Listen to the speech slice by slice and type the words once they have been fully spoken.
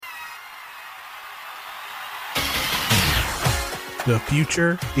The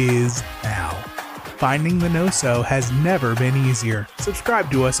future is now. Finding the No-So has never been easier. Subscribe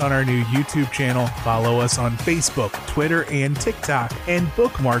to us on our new YouTube channel, follow us on Facebook, Twitter, and TikTok, and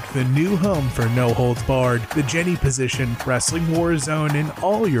bookmark the new home for No Holds Barred, The Jenny Position, Wrestling War Zone, and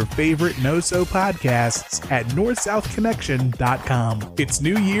all your favorite No-So podcasts at NorthSouthConnection.com. It's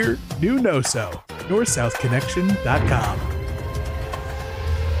new year, new No-So. NorthSouthConnection.com.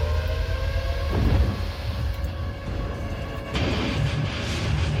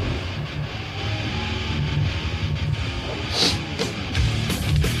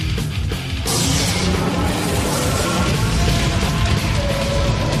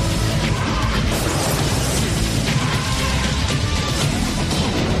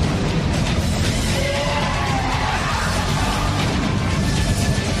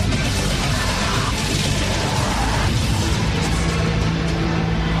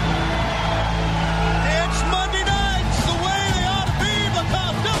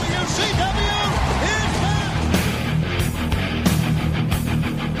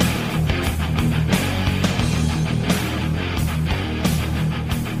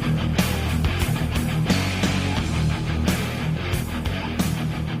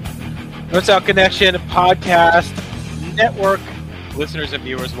 North South Connection Podcast Network listeners and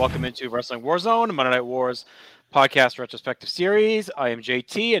viewers, welcome into Wrestling War Zone, Monday Night Wars podcast retrospective series. I am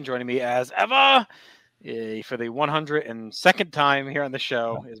JT, and joining me as ever for the 102nd time here on the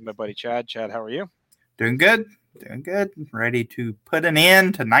show is my buddy Chad. Chad, how are you? Doing good. Ready to put an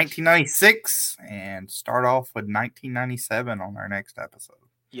end to 1996 and start off with 1997 on our next episode.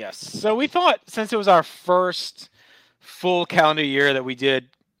 Yes. So we thought, since it was our first full calendar year that we did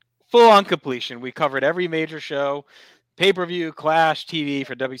full on completion, we covered every major show, pay-per-view, Clash, TV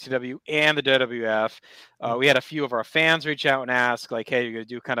for WCW and the WWF. We had a few of our fans reach out and ask, like, hey, you're going to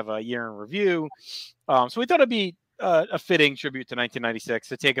do kind of a year in review. So we thought it'd be a fitting tribute to 1996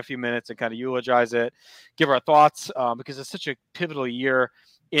 to take a few minutes and kind of eulogize it, give our thoughts, because it's such a pivotal year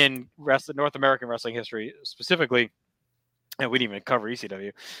in North American wrestling history specifically. And we didn't even cover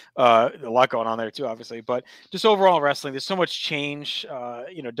ECW. A lot going on there too, obviously. But just overall wrestling, there's so much change.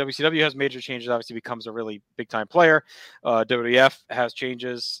 WCW has major changes. Obviously, becomes a really big time player. WWF has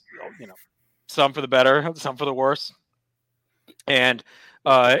changes. Some for the better, some for the worse. And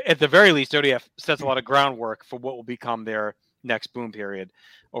at the very least, WWF sets a lot of groundwork for what will become their next boom period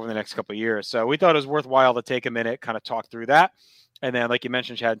over the next couple of years. So we thought it was worthwhile to take a minute, kind of talk through that. And then, like you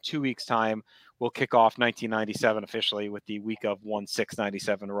mentioned, Chad, 2 weeks' time, we'll kick off 1997 officially with the week of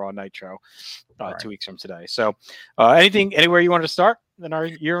 1/6/97 Raw Nitro, right, 2 weeks from today. So, anywhere you wanted to start in our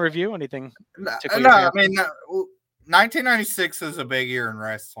year in review? Anything? No, 1996 is a big year in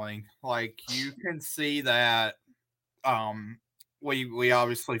wrestling. Like, you can see that. We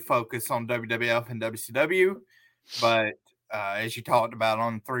obviously focus on WWF and WCW, but as you talked about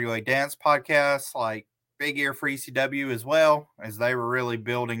on the Three Way Dance podcast, like, big year for ECW as well, as they were really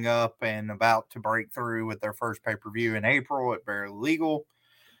building up and about to break through with their first pay-per-view in April at Barely Legal.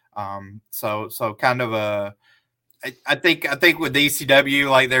 So kind of I think with ECW,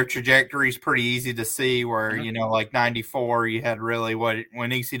 like, their trajectory is pretty easy to see where, like 94, you had really when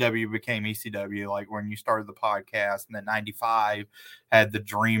ECW became ECW, like when you started the podcast, and then 95 had the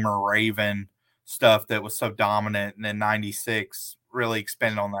Dreamer Raven stuff that was so dominant. And then 96 really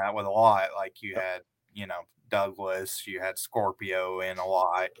expanded on that with a lot. Like, you had, Douglas, you had Scorpio in a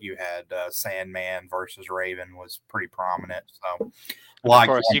lot, you had Sandman versus Raven was pretty prominent. So, of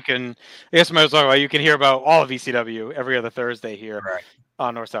course, you can hear about all of ECW every other Thursday here, right,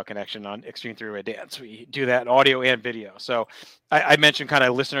 on North South Connection on Extreme Three-Way Dance. We do that in audio and video. So I mentioned kind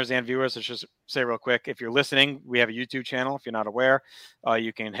of listeners and viewers. Let's just say real quick, if you're listening, we have a YouTube channel. If you're not aware,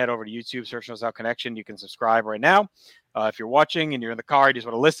 you can head over to YouTube, search North South Connection. You can subscribe right now. If you're watching and you're in the car, you just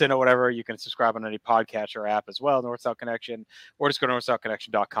want to listen or whatever, you can subscribe on any podcatcher app as well, North South Connection, or just go to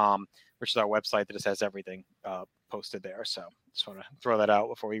NorthSouthConnection.com, which is our website that just has everything posted there. So just want to throw that out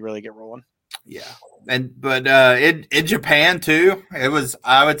before we really get rolling. Yeah. But in Japan too, I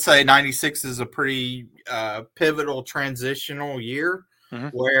would say 96 is a pretty pivotal transitional year,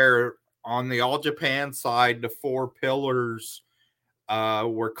 where on the All Japan side, the four pillars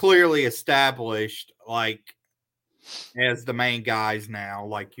were clearly established, like, as the main guys now.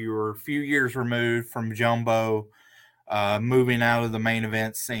 Like, you were a few years removed from Jumbo moving out of the main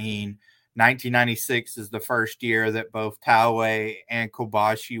event scene. 1996 is the first year that both Taue and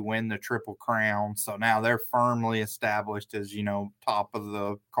Kobashi win the Triple Crown. So now they're firmly established as, top of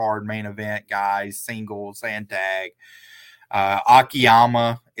the card main event guys, singles and tag.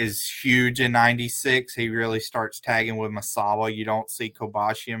 Akiyama is huge in 96. He really starts tagging with Masawa. You don't see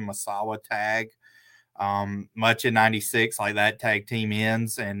Kobashi and Masawa tag Much in 96, like that tag team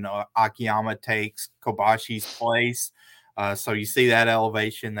ends and Akiyama takes Kobashi's place. So you see that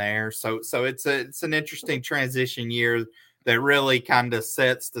elevation there. So it's an interesting transition year that really kind of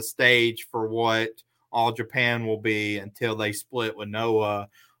sets the stage for what All Japan will be until they split with Noah.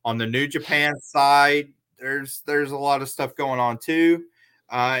 On the New Japan side, there's a lot of stuff going on too.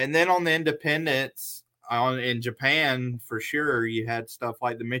 And then on the independents in Japan, for sure, you had stuff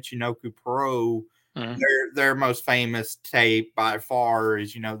like the Michinoku Pro. Mm-hmm. Their most famous tape by far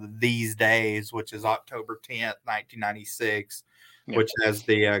is, These Days, which is October 10th, 1996, which has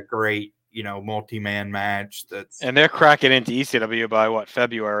the great, multi-man match. And they're cracking into ECW by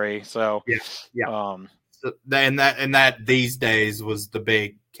February. So yeah. And that These Days was the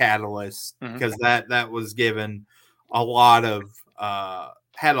big catalyst because that was given a lot of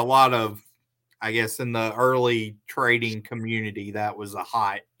had a lot of, I guess, in the early trading community, that was a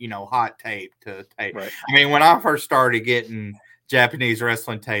hot tape to tape. Right. I mean, when I first started getting Japanese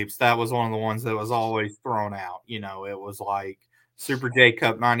wrestling tapes, that was one of the ones that was always thrown out. It was like Super J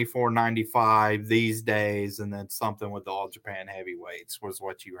Cup 94, 95, These Days, and then something with the All Japan Heavyweights was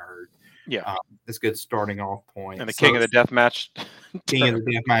what you heard. Yeah. It's a good starting off point. And the King of the Death Match. King of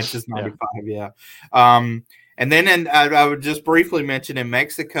the Death Match is 95, yeah. And then I would just briefly mention in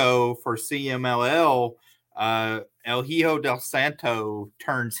Mexico for CMLL, El Hijo del Santo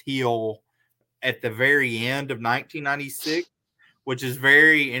turns heel at the very end of 1996, which is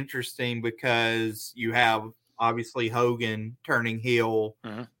very interesting because you have obviously Hogan turning heel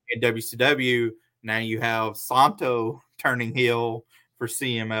in WCW. Now you have Santo turning heel for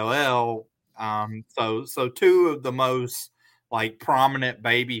CMLL. So two of the most prominent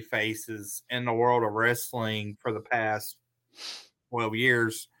baby faces in the world of wrestling for the past 12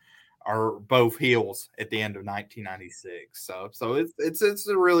 years are both heels at the end of 1996. So it's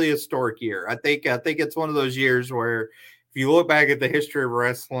a really historic year. I think it's one of those years where if you look back at the history of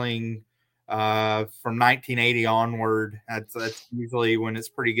wrestling from 1980 onward, that's usually when it's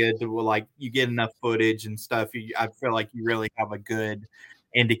pretty good to you get enough footage and stuff. I feel like you really have a good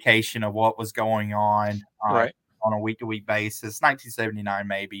indication of what was going on. Right. On a week-to-week basis, 1979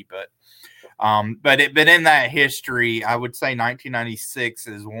 maybe, but in that history, I would say 1996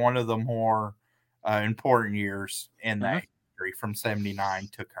 is one of the more important years in that history from 79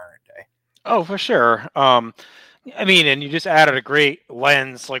 to current day. Oh, for sure. I mean, and you just added a great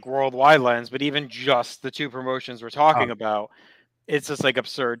lens, worldwide lens, but even just the two promotions we're talking about, it's just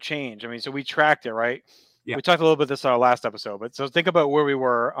absurd change. I mean, so we tracked it, right? Yeah. We talked a little bit this on our last episode, but so think about where we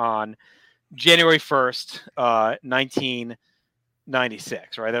were on January 1st,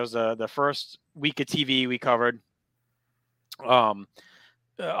 1996, right? That was the first week of TV we covered on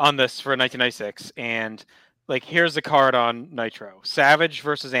this for 1996. And here's the card on Nitro: Savage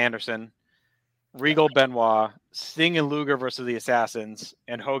versus Anderson, Regal Benoit, Sting and Luger versus the Assassins,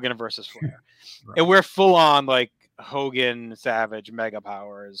 and Hogan versus Flair. Right. And we're full on Hogan, Savage, Mega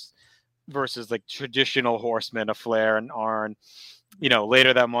Powers versus traditional horsemen of Flair and Arn.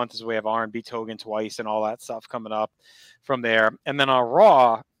 Later that month is we have Arn beats Hogan twice and all that stuff coming up from there. And then on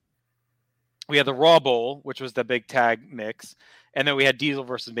Raw, we had the Raw Bowl, which was the big tag mix. And then we had Diesel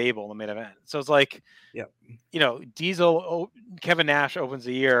versus Mabel in the main event. So it's Diesel, Kevin Nash opens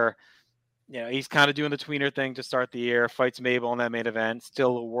the year. He's kind of doing the tweener thing to start the year, fights Mabel in that main event,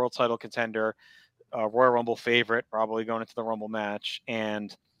 still a world title contender, Royal Rumble favorite, probably going into the Rumble match.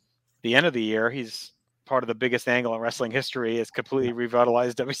 And the end of the year, he's part of the biggest angle in wrestling history, is completely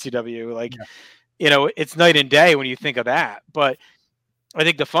revitalized WCW. It's night and day when you think of that. But I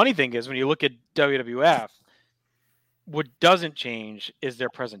think the funny thing is when you look at WWF, what doesn't change is their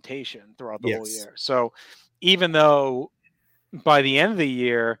presentation throughout the whole year. So even though by the end of the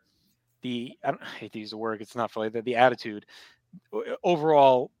year, I hate to use the word, it's not fully the attitude,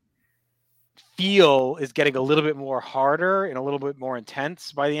 overall feel is getting a little bit more harder and a little bit more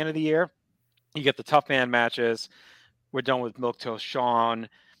intense by the end of the year. You get the tough man matches. We're done with Milquetoast Shawn.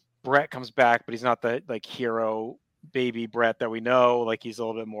 Brett comes back, but he's not the hero baby Brett that we know. He's a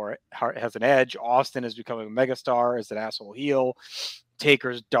little bit more, has an edge. Austin is becoming a megastar as an asshole heel.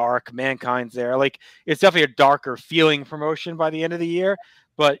 Taker's dark. Mankind's there. It's definitely a darker feeling promotion by the end of the year.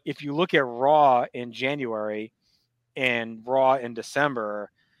 But if you look at Raw in January and Raw in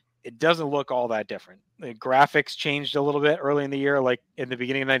December, it doesn't look all that different. The graphics changed a little bit early in the year. In the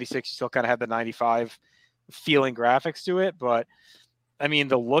beginning of 96, you still kind of had the 95 feeling graphics to it. But I mean,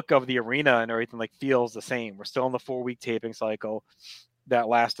 the look of the arena and everything feels the same. We're still in the 4-week taping cycle that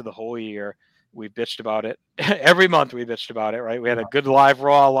lasted the whole year. We bitched about it every month. We bitched about it, right? We had a good live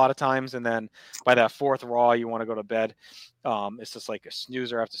Raw a lot of times. And then by that fourth Raw, you want to go to bed. It's just a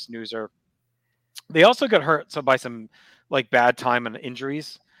snoozer after snoozer. They also got hurt by some like bad time and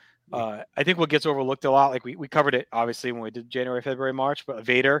injuries. I think what gets overlooked a lot, like we covered it obviously when we did January, February, March, but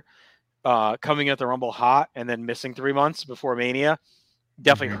Vader coming at the Rumble hot and then missing 3 months before Mania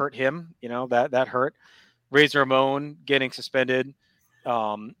definitely hurt him. That hurt. Razor Ramon getting suspended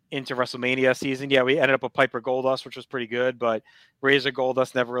into WrestleMania season. Yeah, we ended up with Piper Goldust, which was pretty good, but Razor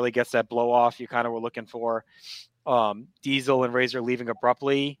Goldust never really gets that blow off you kind of were looking for. Diesel and Razor leaving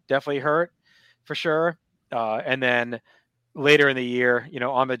abruptly definitely hurt for sure. And then later in the year,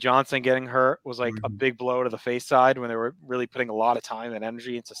 Ahmed Johnson getting hurt was like a big blow to the face side when they were really putting a lot of time and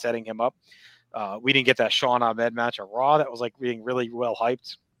energy into setting him up. We didn't get that Sean Ahmed match at Raw that was like being really well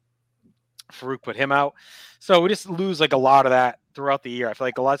hyped. Farouk put him out. So we just lose like a lot of that throughout the year. I feel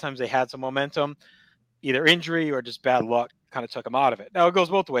like a lot of times they had some momentum, either injury or just bad luck kind of took them out of it. Now it goes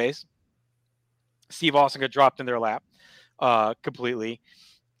both ways. Steve Austin got dropped in their lap completely.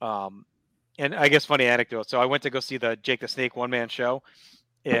 And I guess funny anecdote. So I went to go see the Jake the Snake one-man show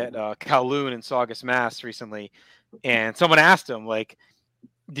at Kowloon in Saugus, Mass recently. And someone asked him, like,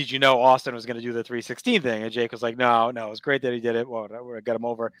 did you know Austin was going to do the 316 thing? And Jake was like, no, it was great that he did it. Well, I got him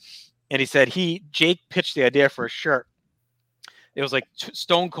over. And he said Jake pitched the idea for a shirt. It was like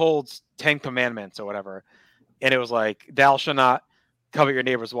Stone Cold's 10 Commandments or whatever. And it was like, thou shalt not covet your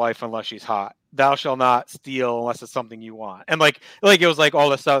neighbor's wife unless she's hot. Thou shalt not steal unless it's something you want. And like it was like all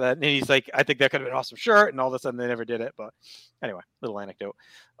this stuff and he's like, I think that could have been an awesome shirt. And all of a sudden they never did it. But anyway, little anecdote.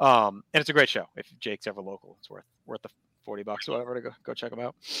 And it's a great show. If Jake's ever local, it's worth the $40 or whatever to go check them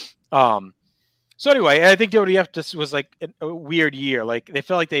out. So anyway, I think WWF just was like a weird year. Like they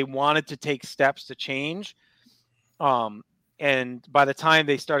felt like they wanted to take steps to change. And by the time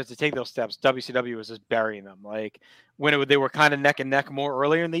they started to take those steps, WCW was just burying them. Like when they were kind of neck and neck more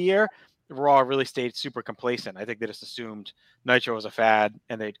earlier in the year, Raw really stayed super complacent. I think they just assumed Nitro was a fad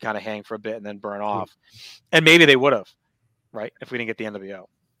and they'd kind of hang for a bit and then burn off. And maybe they would have, right? If we didn't get the NWO.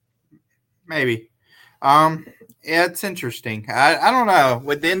 Maybe. Yeah, it's interesting. I don't know.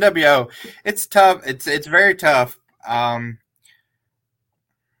 With the NWO, it's tough. It's very tough. I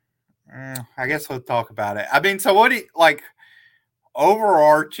guess we'll talk about it. I mean, so what do you like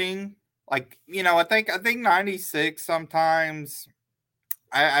overarching? Like, I think 96 sometimes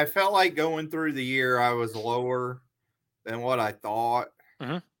I felt like going through the year I was lower than what I thought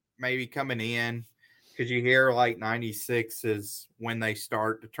maybe coming in, because you hear like 96 is when they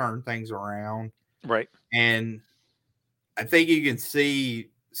start to turn things around. Right. And I think you can see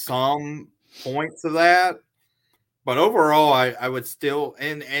some points of that. But overall, I would still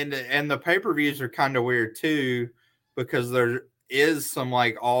and the pay-per-views are kind of weird too, because there is some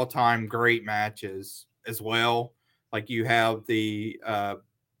like all-time great matches as well. Like you have the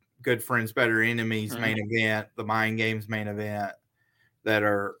Good Friends, Better Enemies main event, the Mind Games main event that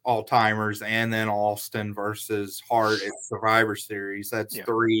are all-timers, and then Austin versus Hart at Survivor Series. That's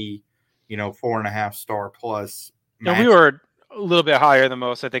 3, 4.5 star plus. And we were a little bit higher than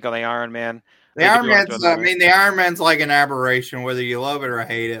most, I think, on the Iron Man. The Iron Man's like an aberration, whether you love it or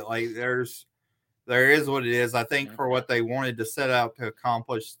hate it. Like there is what it is. I think for what they wanted to set out to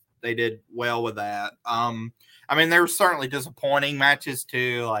accomplish, they did well with that. I mean, there were certainly disappointing matches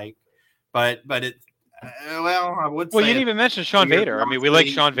too, but it. I would say. Well, you didn't even mention Sean Vader. I mean, we like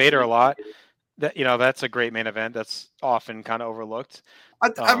Sean Vader a lot. That's a great main event. That's often kind of overlooked.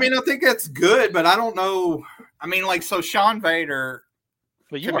 I mean, I think that's good, but I don't know. I mean, like, so Sean Vader.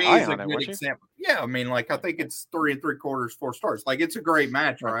 But you were high on it, weren't you? Example. Yeah, I mean, like, I think it's 3 3/4, 4 stars. Like, it's a great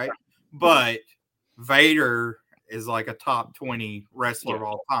match, right? But Vader is like a top 20 wrestler of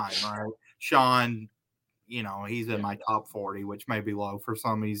all time, right? Sean, he's in my top 40, which may be low for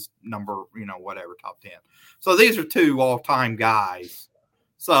some. He's number, whatever, top 10. So these are 2 all-time guys.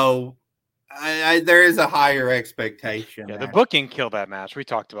 So there is a higher expectation. Yeah, the booking killed that match. We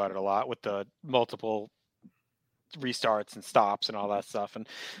talked about it a lot with the multiple restarts and stops and all that stuff. And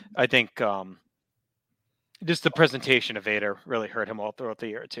I think just the presentation of Vader really hurt him all throughout the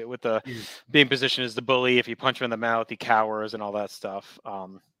year too, with the being positioned as the bully. If you punch him in the mouth, he cowers and all that stuff. I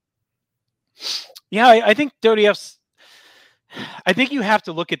think WWF's. I think you have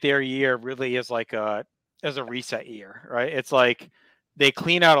to look at their year really as like a reset year, right? It's like they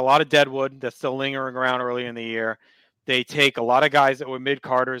clean out a lot of deadwood that's still lingering around early in the year. They take a lot of guys that were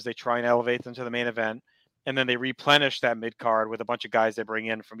mid-carders, they try and elevate them to the main event, and then they replenish that mid-card with a bunch of guys they bring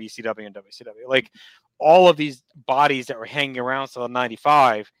in from ECW and WCW. Like all of these bodies that were hanging around till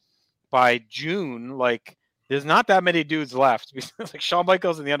 95, by June, like there's not that many dudes left. Like Shawn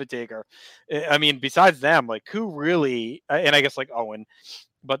Michaels and The Undertaker. I mean, besides them, like who really, and I guess like Owen,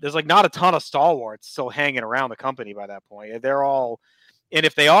 but there's like not a ton of stalwarts still hanging around the company by that point. They're all And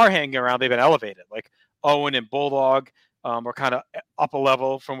if they are hanging around, they've been elevated. Like Owen and Bulldog are kind of up a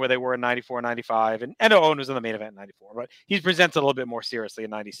level from where they were in 94, 95. And Owen was in the main event in 94, but he's presented a little bit more seriously in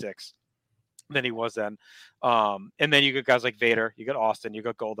 96 than he was then. And then you got guys like Vader, you got Austin, you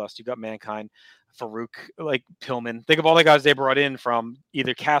got Goldust, you got Mankind, Farouk, like Pillman. Think of all the guys they brought in from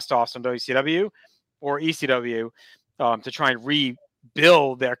either cast-offs from WCW or ECW to try and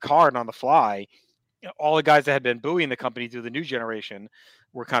rebuild their card on the fly. All the guys that had been buoying the company through the new generation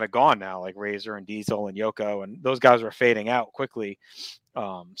were kind of gone now, like Razor and Diesel and Yoko, and those guys were fading out quickly.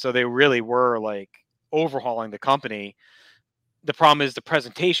 So they really were like overhauling the company. The problem is the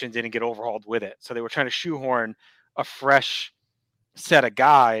presentation didn't get overhauled with it. So they were trying to shoehorn a fresh set of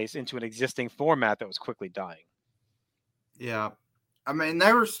guys into an existing format that was quickly dying. Yeah. I mean,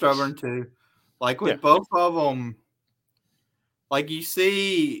 they were stubborn too. Like with both of them, like you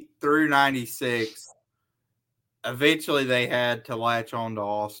see through 96, eventually they had to latch on to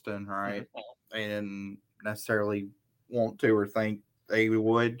Austin, right? Mm-hmm. And necessarily want to or think they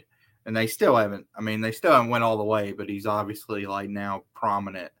would. And they still haven't. I mean, they still haven't went all the way, but he's obviously like now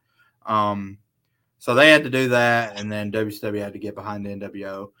prominent. So they had to do that, and then WCW had to get behind the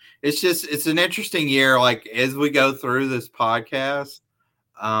NWO. It's an interesting year. Like as we go through this podcast,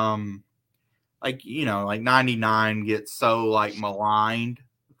 like 99 gets so like maligned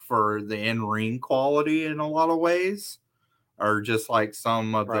for the in-ring quality in a lot of ways, or just like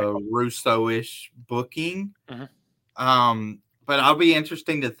some of the Russo-ish booking. Mm-hmm. But I'll be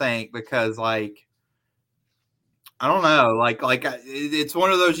interesting to think because, like, I don't know, like it's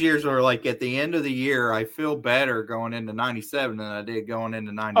one of those years where, like, at the end of the year, I feel better going into 97 than I did going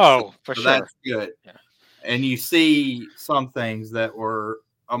into 96. Oh, for sure. That's good. Yeah. And you see some things that were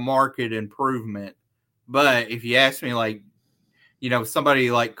a market improvement. But if you ask me, like,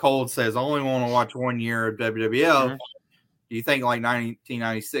 somebody like Cold says, I only want to watch 1 year of WWL. Mm-hmm. Do you think, like,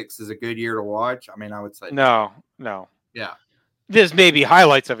 1996 is a good year to watch? I mean, I would say no. Yeah. There's maybe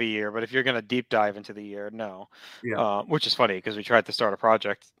highlights of a year, but if you're going to deep dive into the year, no. Yeah. Which is funny because we tried to start a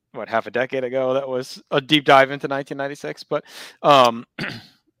project, half a decade ago that was a deep dive into 1996. But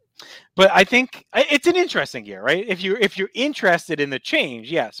but I think it's an interesting year, right? If you're interested in the change,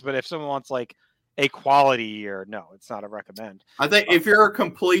 yes. But if someone wants like a quality year, no, it's not a recommend. I think if you're a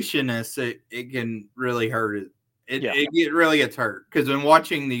completionist, it can really hurt it. It really gets hurt because when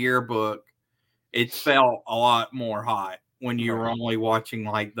watching the yearbook, it felt a lot more hot when you were only watching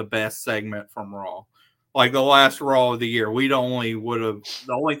like the best segment from Raw, like the last Raw of the year. The only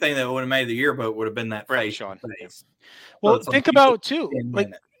thing that would have made the yearbook would have been that face. Well, think about too, like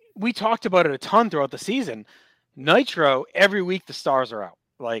we talked about it a ton throughout the season. Nitro, every week the stars are out.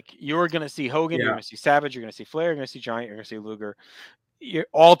 Like you're going to see Hogan, you're going to see Savage, you're going to see Flair, you're going to see Giant, you're going to see Luger. You're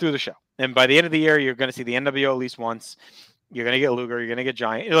all through the show. And by the end of the year, you're going to see the NWO at least once. You're going to get Luger. You're going to get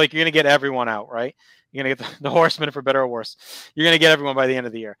Giant. Like, you're going to get everyone out, right? You're going to get the Horsemen, for better or worse. You're going to get everyone by the end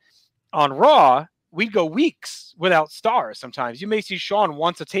of the year. On Raw, we'd go weeks without stars sometimes. You may see Shawn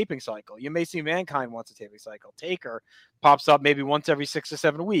once a taping cycle. You may see Mankind once a taping cycle. Taker pops up maybe once every 6 or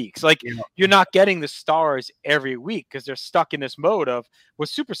 7 weeks. Like, you're not getting the stars every week because they're stuck in this mode of what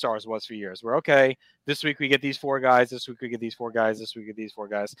Superstars was for years, where, okay, this week we get these 4 guys, this week we get these 4 guys, this week we get these 4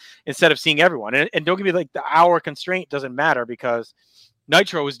 guys, instead of seeing everyone. And don't give me, like, the hour constraint doesn't matter because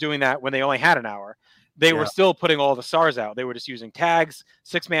Nitro was doing that when they only had an hour. They were still putting all the stars out. They were just using tags,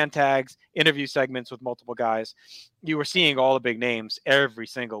 6-man tags, interview segments with multiple guys. You were seeing all the big names every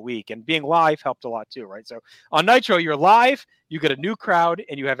single week, and being live helped a lot too, right? So on Nitro, you're live, you get a new crowd,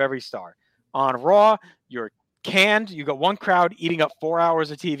 and you have every star. On Raw, you're canned. You got one crowd eating up 4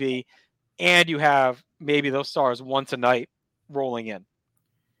 hours of TV, and you have maybe those stars once a night rolling in.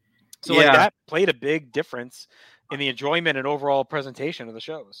 So like that played a big difference in the enjoyment and overall presentation of the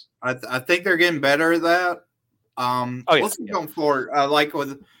shows. I think they're getting better at that. We'll see going forward. Like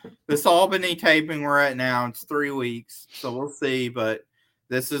with this Albany taping we're at now, it's 3 weeks, so we'll see. But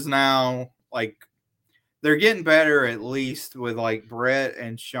this is now like they're getting better, at least with like Brett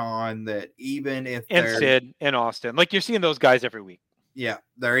and Sean. That even if and Sid and Austin, like you're seeing those guys every week. Yeah,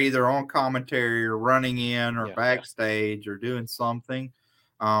 they're either on commentary or running in or backstage or doing something.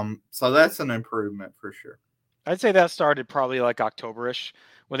 So that's an improvement for sure. I'd say that started probably like October-ish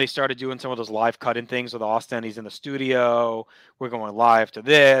when they started doing some of those live cut-in things with Austin. He's in the studio. We're going live to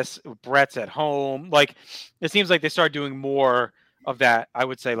this. Brett's at home. Like, it seems like they started doing more of that. I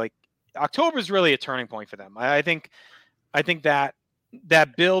would say like October is really a turning point for them. I think that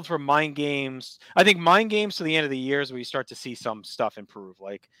build for Mind Games. I think Mind Games to the end of the year is where you start to see some stuff improve,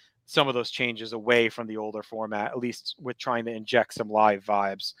 like some of those changes away from the older format, at least with trying to inject some live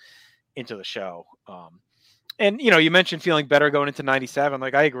vibes into the show. And, you mentioned feeling better going into 97.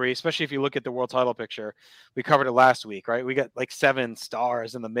 Like, I agree, especially if you look at the world title picture. We covered it last week, right? We got like 7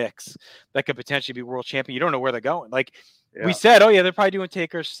 stars in the mix that could potentially be world champion. You don't know where they're going. Like, we said, oh, yeah, they're probably doing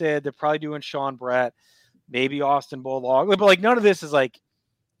Taker Sid. They're probably doing Sean Brett, maybe Austin Bulldog. But, like, none of this is, like,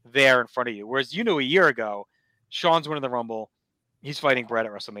 there in front of you. Whereas, a year ago, Sean's winning the Rumble. He's fighting Brett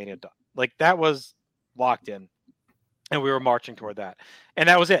at WrestleMania. Like, that was locked in. And we were marching toward that. And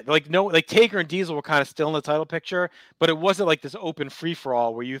that was it. Like, Taker and Diesel were kind of still in the title picture, but it wasn't like this open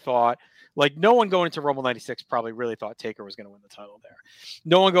free-for-all where you thought, like, no one going into Rumble 96 probably really thought Taker was going to win the title there.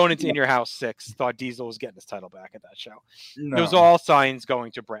 No one going into In Your House 6 thought Diesel was getting his title back at that show. No. It was all signs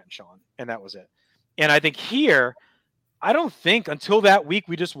going to Brett and Sean, and that was it. And I think here, I don't think until that week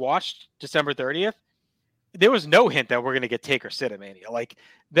we just watched, December 30th, there was no hint that we're going to get Taker Sid at Mania. Like,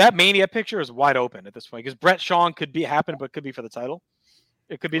 that Mania picture is wide open at this point because Brett Sean could be happen, but could be for the title.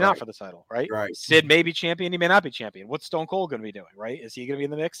 It could be not for the title, right? Sid may be champion. He may not be champion. What's Stone Cold going to be doing, right? Is he going to be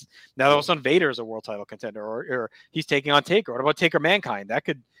in the mix? Now, all of a sudden, Vader is a world title contender, or he's taking on Taker. What about Taker Mankind? That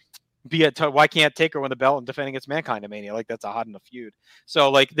could be why can't Taker win the belt and defend against Mankind at Mania? Like, that's a hot enough feud. So,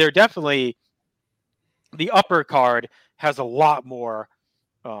 like, they're definitely the upper card has a lot more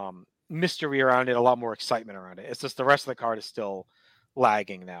mystery around it, a lot more excitement around it. It's just the rest of the card is still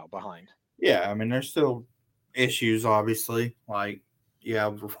lagging now behind. Yeah, I mean, there's still issues, obviously. Like,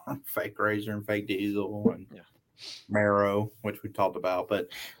 fake Razor and fake Diesel and Marrow, which we talked about. But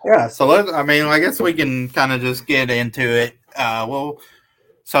yeah, so I guess we can kind of just get into it.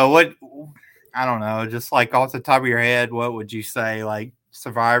 So what? I don't know, just like off the top of your head, what would you say? Like,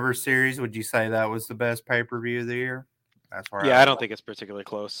 Survivor Series, would you say that was the best pay-per-view of the year? That's where I don't think it's particularly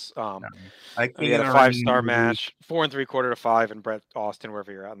close. We had a 5-star match, 4 3/4 to 5, and Brett Austin,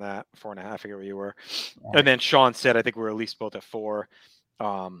 wherever you're at on that, 4.5, I forget where you were. Right. And then Sean said, I think we were at least both at 4.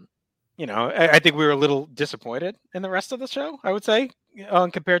 I think we were a little disappointed in the rest of the show, I would say,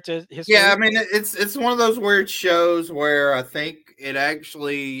 compared to history. Yeah, I mean, it's one of those weird shows where I think it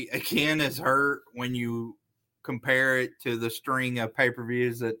actually, again, is hurt when you compare it to the string of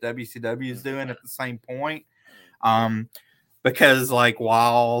pay-per-views that WCW is doing at the same point. Because like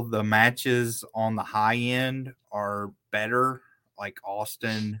while the matches on the high end are better, like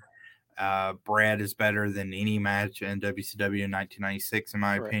Austin, Brad is better than any match in WCW in 1996, in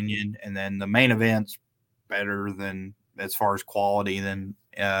my opinion. And then the main event's better than, as far as quality, than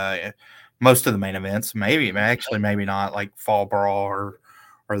most of the main events. Maybe not, like Fall Brawl or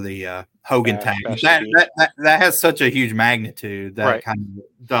the Hogan tag. That has such a huge magnitude that kind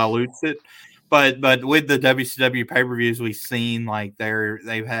of dilutes it. But with the WCW pay-per-views we've seen, like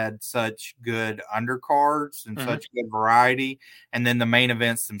they've had such good undercards and such good variety, and then the main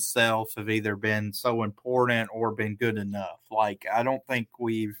events themselves have either been so important or been good enough. Like, I don't think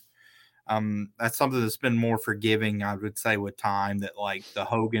we've that's something that's been more forgiving, I would say, with time, that like the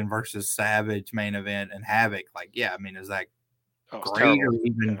Hogan versus Savage main event and Havoc, like, yeah, I mean, is that great or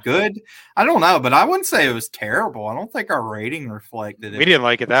even good? I don't know, but I wouldn't say it was terrible. I don't think our rating reflected it. We didn't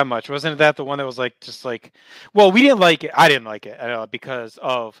like it that much. Wasn't that the one that was like, just like, well, we didn't like it. I didn't like it because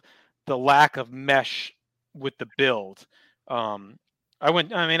of the lack of mesh with the build. I went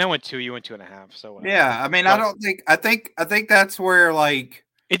 2, you went 2.5. So whatever. Yeah, I mean, I think that's where, like,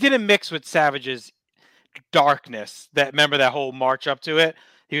 it didn't mix with Savage's darkness. Remember that whole march up to it?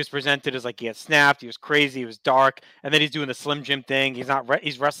 He was presented as like he had snapped. He was crazy. He was dark, and then he's doing the Slim Jim thing. He's not.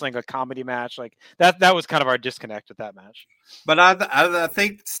 He's wrestling a comedy match like that. That was kind of our disconnect with that match. But I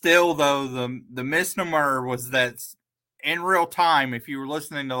think still, though, the misnomer was that in real time, if you were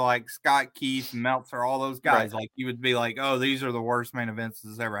listening to like Scott Keith, Meltzer, all those guys, like, you would be like, "Oh, these are the worst main events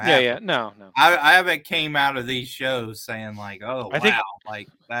that's ever happened." Yeah. No. I haven't came out of these shows saying like, "Oh, I think like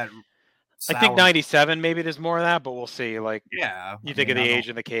that." I think 97, maybe there's more of that, but we'll see. Like, you think of the Age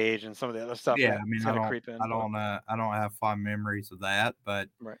in the Cage and some of the other stuff. Yeah, I mean, I don't have fond memories of that, but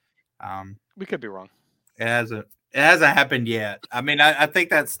we could be wrong. It hasn't happened yet. I mean, I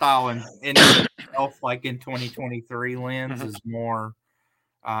think that style in itself, like in 2023 lens, is more.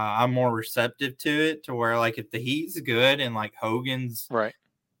 I'm more receptive to it, to where like if the heat's good and like Hogan's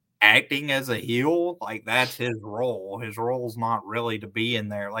acting as a heel, like that's his role. His role's not really to be in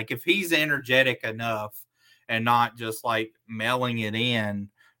there. Like, if he's energetic enough and not just like mailing it in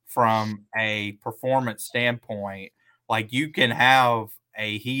from a performance standpoint, like, you can have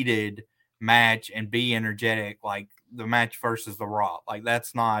a heated match and be energetic, like the match versus The Rock. Like,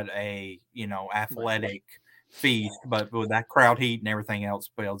 that's not a, athletic feat, but with that crowd heat and everything else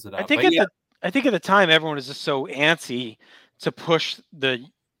builds it up. I think at the time everyone was just so antsy to push the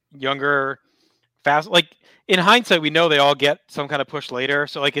younger fast. Like in hindsight, we know they all get some kind of push later.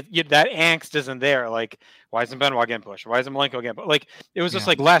 So like that angst isn't there. Like why isn't Benoit getting pushed? Why isn't Malenko getting pushed? Like it was just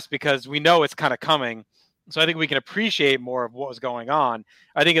like less because we know it's kind of coming. So I think we can appreciate more of what was going on.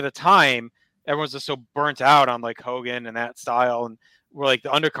 I think at the time, everyone's just so burnt out on like Hogan and that style. And we're like the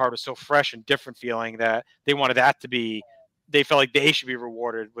undercard was so fresh and different feeling that they wanted that to be, they felt like they should be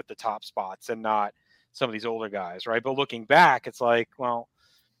rewarded with the top spots and not some of these older guys. Right. But looking back, it's like, well,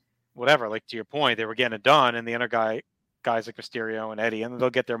 whatever, like to your point, they were getting it done. And the other guys like Mysterio and Eddie, and they'll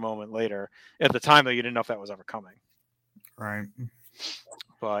get their moment later. At the time, though, you didn't know if that was ever coming. Right.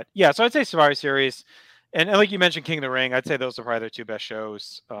 But yeah, so I'd say Survivor Series. And like you mentioned, King of the Ring, I'd say those are probably their two best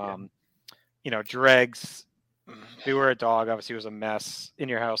shows. Dregs, Beware a Dog, obviously was a mess. In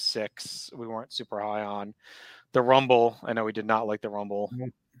Your House 6, we weren't super high on. The Rumble, I know we did not like the Rumble.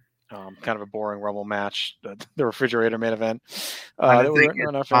 Kind of a boring Rumble match. The refrigerator main event. I don't think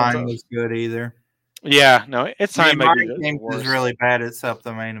time was good either. Yeah, no, it's time. Mind Games is really bad except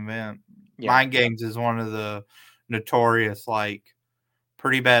the main event. Yeah. Mind Games is one of the notorious, like,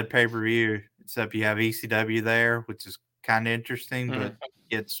 pretty bad pay-per-view. Except you have ECW there, which is kind of interesting, but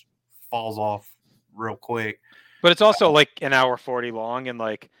it falls off real quick. But it's also like an hour 40 long, and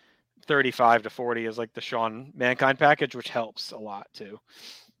like 35 to 40 is like the Shawn Mankind package, which helps a lot too.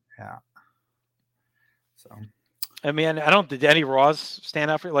 Yeah. So, I mean, did any Raws stand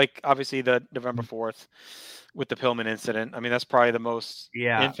out for you? Like obviously the November 4th with the Pillman incident. I mean, that's probably the most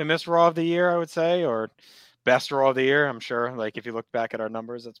infamous Raw of the year, I would say, or best Raw of the year, I'm sure. Like if you look back at our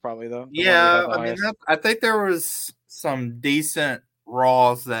numbers, that's probably the I mean, I think there was some decent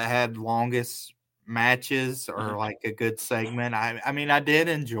Raws that had longest matches or like a good segment. I mean, I did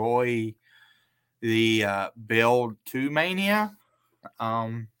enjoy the build to Mania.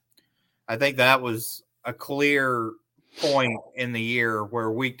 I think that was a clear point in the year where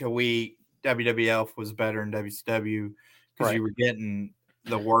week to week WWF was better than WCW because you were getting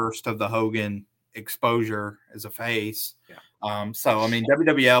the worst of the Hogan exposure as a face. So I mean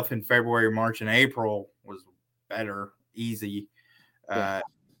WWF in February, March, and April was better, easy.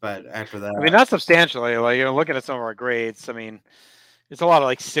 But after that, I mean not substantially. Like looking at some of our grades, I mean it's a lot of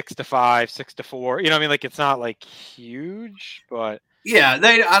like 6 to 5, 6 to 4. You know what I mean? Like it's not like huge, but yeah,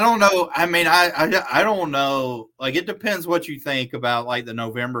 I don't know. I mean, I don't know. Like it depends what you think about like the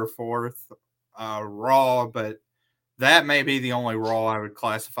November 4th Raw, but that may be the only Raw I would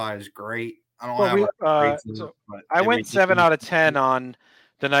classify as great. I don't have I went 7 out of 10 on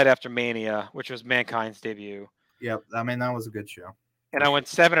the night after Mania, which was Mankind's debut. Yep, I mean that was a good show. And I went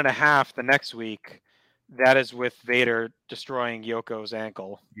 7.5 the next week. That is with Vader destroying Yoko's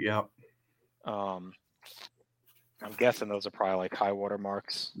ankle. Yep. I'm guessing those are probably like high water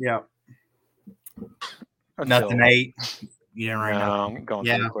marks. Yep. Nothing 8. You didn't write nothing. I'm going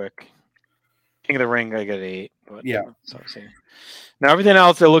pretty quick. King of the Ring, I get 8. But, yeah. Now everything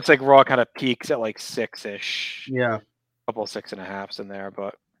else, it looks like Raw kind of peaks at like 6-ish. Yeah. A couple of 6.5s in there,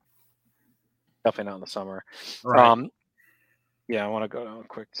 but definitely not in the summer. Right. Yeah, I want to go down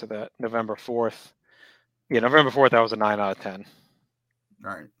quick to that November 4th. Yeah, November 4th, that was a 9 out of 10.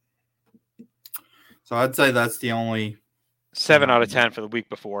 All right. So I'd say that's the only 7 out of 10 for the week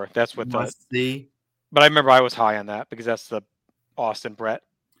before. That's what see. But I remember I was high on that because that's the Austin Brett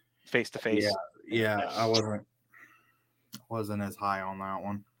face to face. Yeah, I wasn't as high on that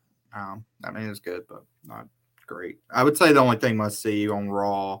one. I mean, it was good, but not great. I would say the only thing must see on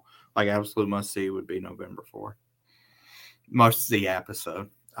Raw, like absolute must see, would be November 4th. Must see episode.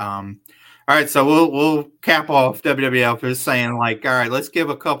 All right, so we'll cap off WWF as saying like, all right, let's give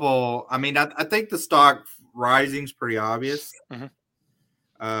a couple. I mean, I think the stock rising is pretty obvious.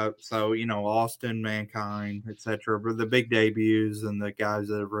 So Austin, Mankind, etc. But the big debuts and the guys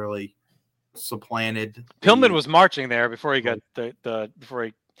that have really supplanted. Pillman was marching there before he got they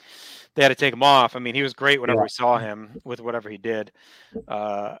had to take him off. I mean, he was great whenever we saw him with whatever he did.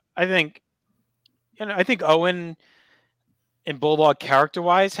 I think Owen and Bulldog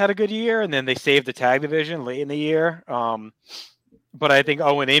character-wise had a good year, and then they saved the tag division late in the year. But I think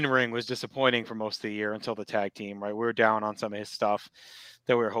Owen in-ring was disappointing for most of the year until the tag team, right? We were down on some of his stuff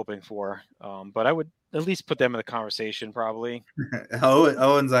that we were hoping for. But I would at least put them in the conversation, probably.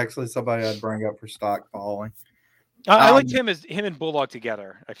 Owen's actually somebody I'd bring up for stock following. I liked him and Bulldog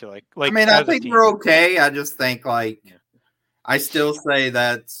together, I feel like. I mean, I think we're okay. I just think, I still say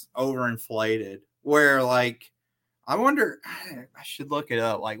that's overinflated. Where, I wonder, I should look it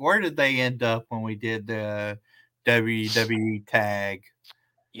up. Where did they end up when we did the WWE tag?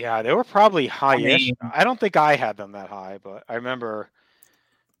 Yeah, they were probably high-ish. I don't think I had them that high, but I remember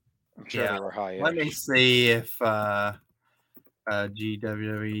I'm sure they were high-ish. Let me see if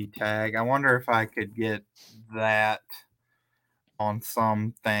GWE tag. I wonder if I could get that on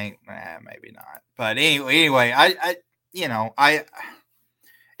something. Maybe not. But anyway,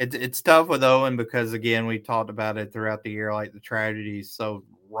 it's tough with Owen because again we talked about it throughout the year. Like the tragedy is so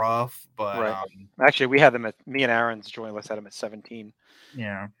rough, but right. Actually, we had them at me and Aaron's joint list had him at 17.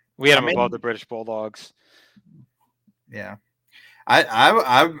 Yeah, we had him above the British Bulldogs. Yeah,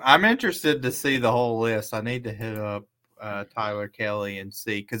 I'm interested to see the whole list. I need to hit up Tyler Kelly and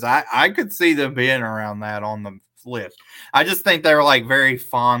see because I could see them being around that on the list. I just think they're like very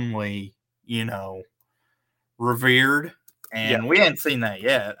fondly, revered. And we ain't seen that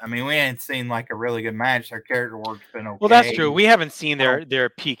yet. I mean, we ain't seen like a really good match. Their character work's been okay. Well, that's true. We haven't seen their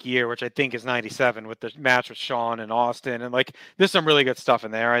peak year, which I think is 97 with the match with Sean and Austin. And like, there's some really good stuff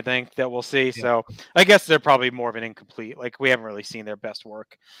in there, I think, that we'll see. Yeah. So I guess they're probably more of an incomplete. Like, we haven't really seen their best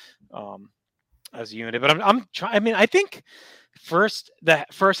work as a unit. But I'm trying. I mean, I think the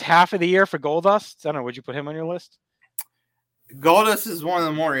first half of the year for Goldust, I don't know, would you put him on your list? Goldust is one of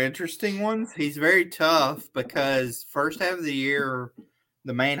the more interesting ones. He's very tough because first half of the year,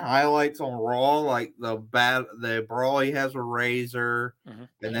 the main highlights on Raw, like the brawl he has with Razor,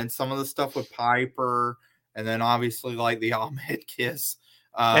 and then some of the stuff with Piper, and then obviously like the Ahmed kiss.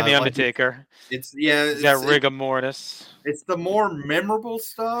 And the Undertaker. It's rigor mortis. It's the more memorable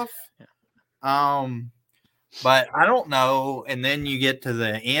stuff. Yeah. But I don't know. And then you get to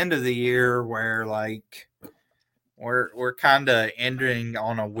the end of the year where like we're kind of ending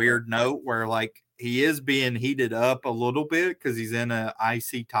on a weird note where like he is being heated up a little bit because he's in an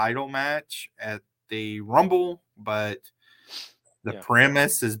IC title match at the Rumble, but the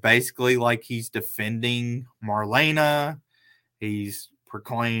premise is basically like he's defending Marlena. He's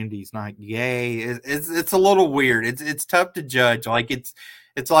proclaimed he's not gay. It's a little weird. It's tough to judge. Like it's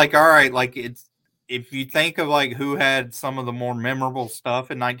like, all right, like it's, if you think of like who had some of the more memorable stuff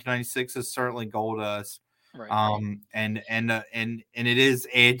in 1996, is certainly Goldust. Right. And it is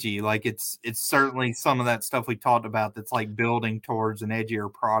edgy. Like it's certainly some of that stuff we talked about that's like building towards an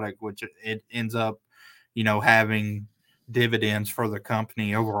edgier product, which it ends up, having dividends for the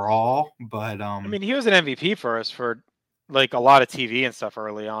company overall. But I mean, he was an MVP for us for like a lot of TV and stuff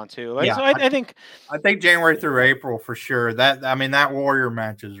early on too. Like, so I think January through April for sure. That Warrior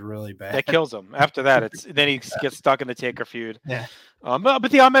match is really bad. That kills him. After that, then he gets stuck in the Taker feud. Yeah. But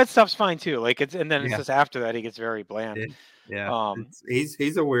the Ahmed stuff's fine too. Like it's just after that he gets very bland. Yeah.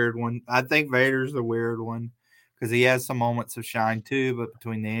 He's a weird one. I think Vader's a weird one because he has some moments of shine too, but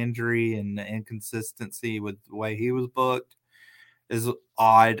between the injury and the inconsistency with the way he was booked is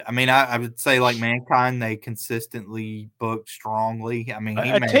odd. I mean, I would say like Mankind, they consistently booked strongly. I mean,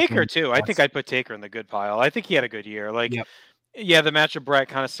 Taker too. I think I'd put Taker in the good pile. I think he had a good year. Like, yeah, the match with Brett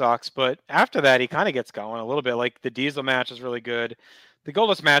kind of sucks, but after that, he kind of gets going a little bit. Like the Diesel match is really good. The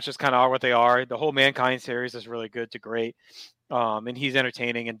Goldust matches kind of are what they are. The whole Mankind series is really good to great. And he's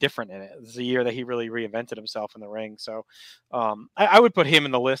entertaining and different in it. This is a year that he really reinvented himself in the ring. So I would put him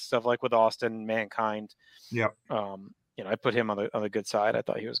in the list of like with Austin and Mankind. Yep. I put him on the good side. I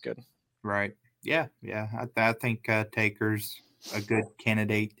thought he was good. Right. Yeah. I think Taker's a good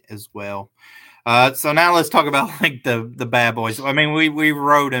candidate as well. So now let's talk about like the bad boys. I mean, we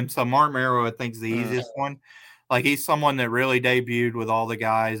wrote him. So Mark Mero, I think, is the easiest one. Like he's someone that really debuted with all the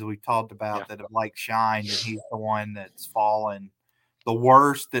guys we talked about that have like shined, and he's the one that's fallen the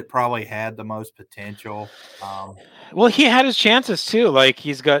worst, that probably had the most potential. Well, he had his chances too. Like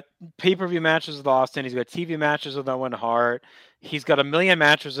he's got pay-per-view matches with Austin. He's got TV matches with Owen Hart. He's got a million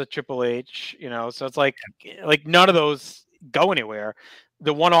matches with Triple H. So it's like none of those go anywhere.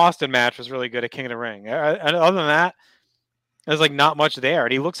 The one Austin match was really good at King of the Ring. And other than that, there's like not much there.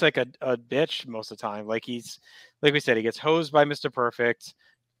 And he looks like a bitch most of the time. Like he's, like we said, he gets hosed by Mr. Perfect.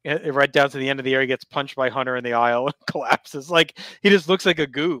 Right down to the end of the year, he gets punched by Hunter in the aisle and collapses. Like he just looks like a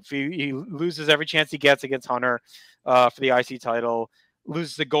goof. He loses every chance he gets against Hunter for the IC title.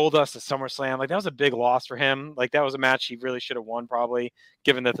 Loses to Goldust at SummerSlam. Like that was a big loss for him. Like that was a match he really should have won, probably,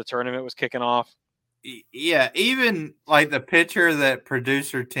 given that the tournament was kicking off. Yeah, even like the picture that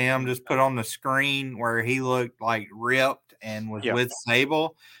producer Tim just put on the screen where he looked like ripped and was with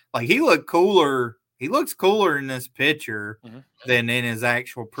Sable, like he looked cooler. He looks cooler in this picture than in his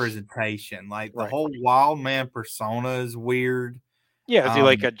actual presentation. Like the whole wild man persona is weird. Yeah, is he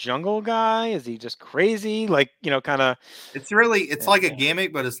like a jungle guy? Is he just crazy? Like, kind of. It's like a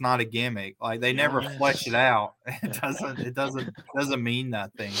gimmick, but it's not a gimmick. Like they never flesh it out. It doesn't mean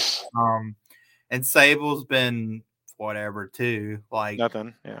nothing. And Sable's been whatever too. Like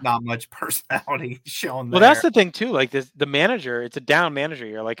nothing. Not much personality shown there. Well, that's the thing too. Like the manager, it's a down manager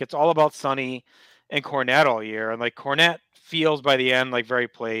here. Like it's all about Sonny and Cornette all year. And like Cornette feels by the end like very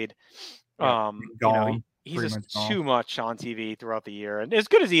played. He's just too much on TV throughout the year. And as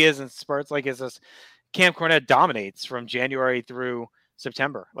good as he is in spurts, like is this Cam Cornette dominates from January through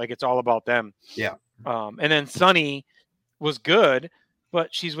September. Like it's all about them. Yeah. And then Sunny was good,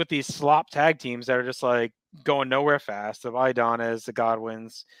 but she's with these slop tag teams that are just like going nowhere fast. The Idonas, the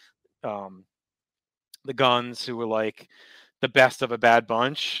Godwins, the Guns, who were like the best of a bad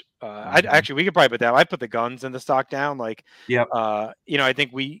bunch. We could probably put that. I put the Guns in the stock down. Like, I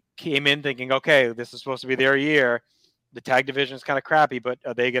think we came in thinking, okay, this is supposed to be their year. The tag division is kind of crappy, but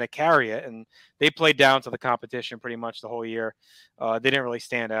are they going to carry it? And they played down to the competition pretty much the whole year. They didn't really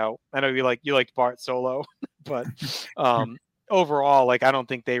stand out. I know you liked Bart Solo, but overall, like I don't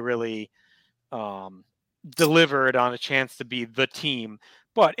think they really delivered on a chance to be the team.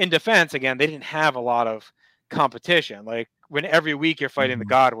 But in defense, again, they didn't have a lot of competition. Like when every week you're fighting the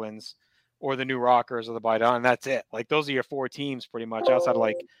Godwins or the New Rockers or the Bidon, and that's it. Like those are your four teams pretty much, outside of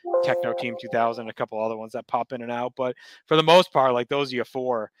like Techno Team 2000, a couple other ones that pop in and out. But for the most part, like those are your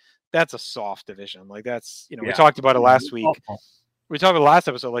four. That's a soft division. Like that's, we talked about it last week. We talked about the last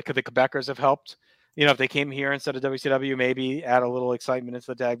episode, like could the Quebecers have helped? If they came here instead of WCW, maybe add a little excitement into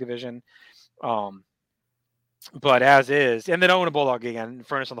the tag division. But as is, and then Owen and Bulldog again,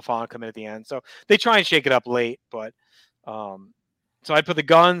 Furnace on the Fawn come in at the end. So they try and shake it up late, but so I put the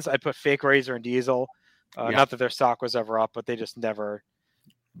Guns, I put Fake Razor and Diesel. Not that their stock was ever up, but they just never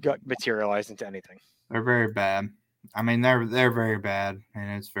got materialized into anything. They're very bad. I mean, they're very bad,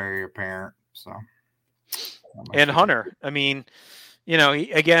 and it's very apparent. So, and Hunter, I mean,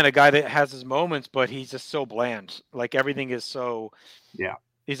 again, a guy that has his moments, but he's just so bland. Like everything is so. Yeah.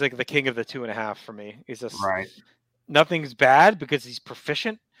 He's like the king of the 2.5 for me. He's just right. Nothing's bad because he's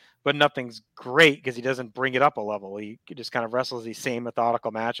proficient, but nothing's great because he doesn't bring it up a level. He just kind of wrestles these same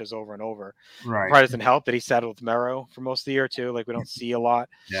methodical matches over and over. Right. Probably doesn't help that he settled with Mero for most of the year too. Like we don't see a lot.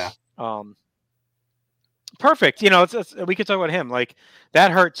 Yeah. Perfect. We could talk about him. Like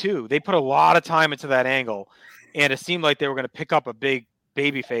that hurt too. They put a lot of time into that angle, and it seemed like they were going to pick up a big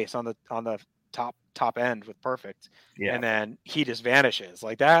baby face on the top end with Perfect. Yeah. And then he just vanishes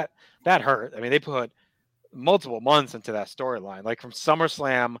like that. That hurt. I mean, they put multiple months into that storyline, like from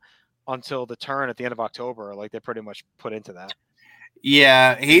SummerSlam until the turn at the end of October. Like they pretty much put into that.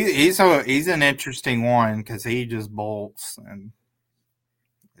 Yeah, he's an interesting one because he just bolts and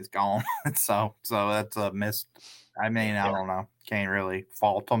is gone. so that's a missed. I mean, I don't know. Can't really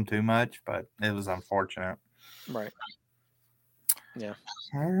fault him too much, but it was unfortunate. Right. Yeah.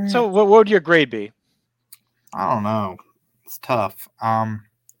 Right. So what would your grade be? I don't know. It's tough.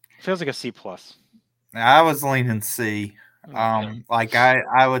 Feels like a C+. I was leaning C. Like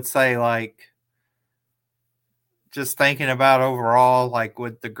I would say, like just thinking about overall, like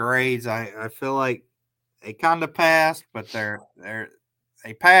with the grades, I feel like they kind of passed, but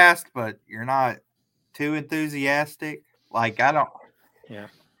they passed, but you're not too enthusiastic. Like I don't. Yeah,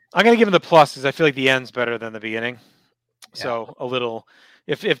 I'm gonna give them the plus because I feel like the end's better than the beginning. Yeah. So a little,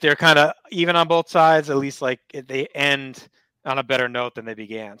 if they're kind of even on both sides, at least like they end on a better note than they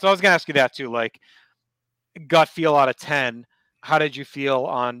began. So I was gonna ask you that too, like gut feel out of 10. How did you feel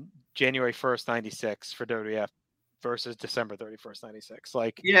on January 1st, 96 for WWF versus December 31st, 96?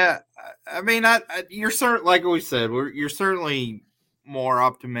 Like, yeah, I mean, you're certain, like we said, you're certainly more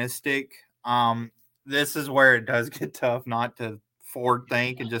optimistic. This is where it does get tough not to forward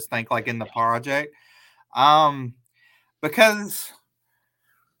think and just think like in the project. Because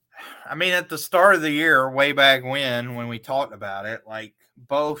I mean, at the start of the year, way back when we talked about it, like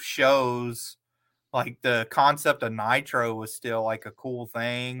both shows, like the concept of Nitro was still like a cool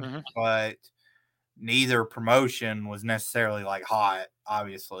thing, but neither promotion was necessarily like hot,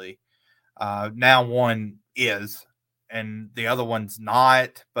 obviously. Now one is, and the other one's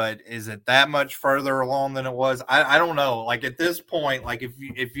not, but is it that much further along than it was? I don't know. Like at this point, like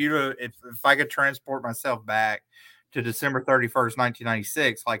if I could transport myself back to December 31st,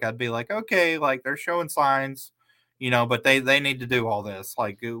 1996, like I'd be like, okay, like they're showing signs, but they need to do all this.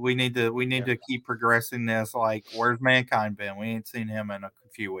 Like we need to keep progressing this. Like where's Mankind been? We ain't seen him in a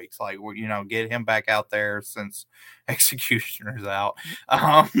few weeks. Like get him back out there since Executioner's out.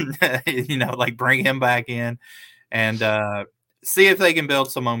 Like bring him back in and see if they can build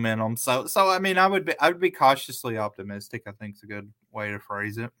some momentum. So I mean, I would be cautiously optimistic. I think is a good way to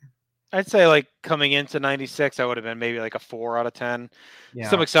phrase it. I'd say like coming into 96, I would have been maybe like a 4 out of 10. Yeah.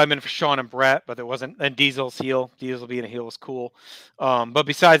 Some excitement for Sean and Brett, but there wasn't. And Diesel's heel. Diesel being a heel was cool. But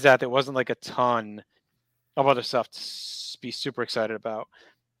besides that, there wasn't like a ton of other stuff to be super excited about.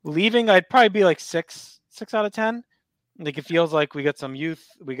 Leaving, I'd probably be like 6 out of 10. Like, it feels like we got some youth.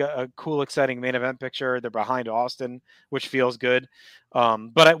 We got a cool, exciting main event picture. They're behind Austin, which feels good.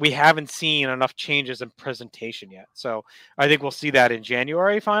 But we haven't seen enough changes in presentation yet. So I think we'll see that in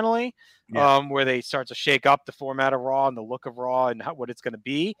January finally, where they start to shake up the format of Raw and the look of Raw and what it's going to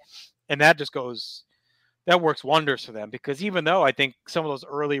be. And that just that works wonders for them, because even though I think some of those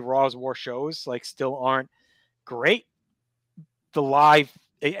early Raw's War shows like still aren't great, the live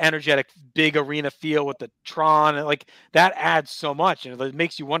energetic big arena feel with the Tron, and like that adds so much, and it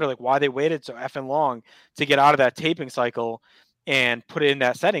makes you wonder like why they waited so effing long to get out of that taping cycle and put it in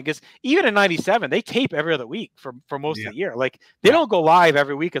that setting. Because even in 97 they tape every other week for most of the year. Like they don't go live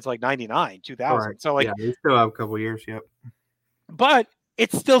every week. It's like 99, 2000. Right. So like they still have a couple years. But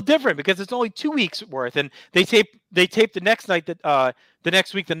it's still different because it's only 2 weeks worth, and they tape the next night, that the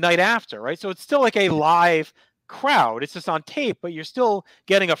next week, the night after, right? So it's still like a live crowd. It's just on tape, but you're still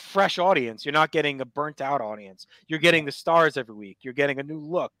getting a fresh audience. You're not getting a burnt out audience. You're getting the stars every week. You're getting a new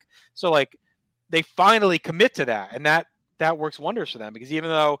look. So like they finally commit to that, and that works wonders for them, because even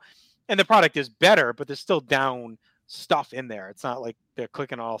though, and the product is better, but there's still down stuff in there. It's not like they're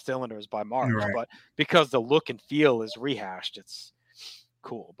clicking all cylinders by March, right. But because the look and feel is rehashed, it's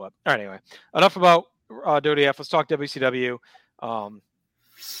cool. But all right, anyway, enough about WWF. Let's talk WCW.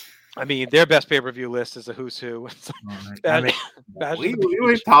 I mean, their best pay-per-view list is a who's who. We've talked about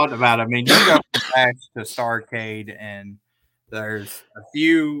it. I mean, you go from Bash to Starrcade, and there's a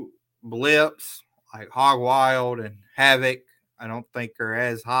few blips like Hog Wild and Havoc. I don't think are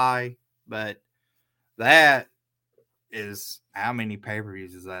as high, but that is, how many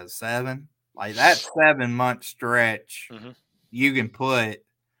pay-per-views is that? 7? Like that 7-month stretch, you can put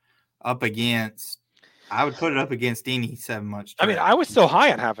up against. I would put it up against any 7-month stretch. I mean, I was still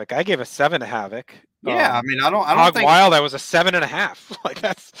high on Havoc. I gave a 7 to Havoc. Yeah, I mean, I don't Hog think Wild, I was a 7.5. Like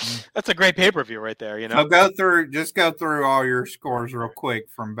that's a great pay-per-view right there, you know. So go through all your scores real quick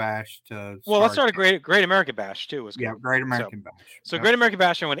from Bash to. Well, let's start a Great American Bash too. Was good. Yeah, Great American Bash. So Great American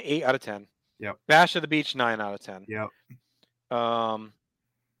Bash, I went 8 out of 10. Yep. Bash of the Beach, 9 out of 10. Yep.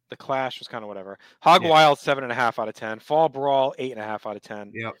 The Clash was kind of whatever. Hog Wild, 7.5 out of 10. Fall Brawl, 8.5 out of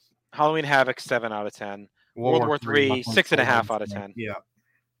 10. Yep. Halloween Havoc, 7 out of 10. World War III, 6.5 out of 10. Yeah.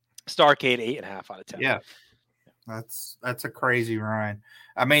 Starrcade, 8.5 out of 10. Yeah. That's a crazy run.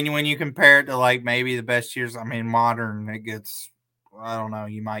 I mean, when you compare it to like maybe the best years, I mean, modern, it gets, I don't know,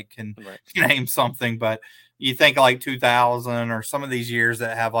 you might can name something, but you think like 2000 or some of these years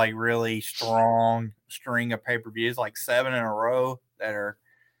that have like really strong string of pay-per-views, like 7 in a row that are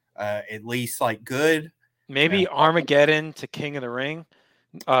at least like good. Maybe Armageddon to King of the Ring.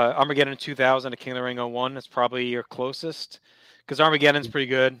 Armageddon 2000 to King of the Ring 01 is probably your closest, because Armageddon's pretty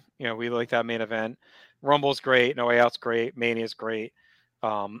good. You know, we like that main event. Rumble's great. No Way Out's great. Mania's great.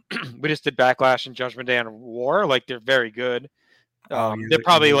 We just did Backlash and Judgment Day and War. Like, they're very good. They're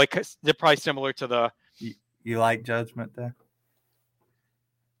probably similar to the. You like Judgment Day?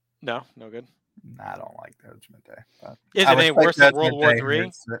 No good. I don't like Judgment Day. But is it any worse than World War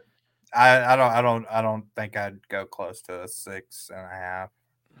III? I don't think I'd go close to a 6.5.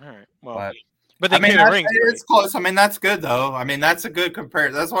 All right. Well, but then it's close. I mean, that's good though. I mean, that's a good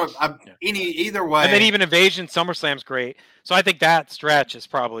comparison. That's what either way. And then even Invasion, SummerSlam's great. So I think that stretch is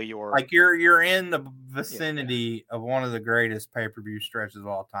probably your you're in the vicinity of one of the greatest pay-per-view stretches of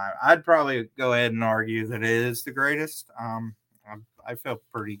all time. I'd probably go ahead and argue that it is the greatest. I feel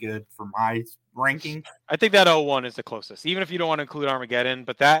pretty good for my ranking. I think that 01 is the closest, even if you don't want to include Armageddon.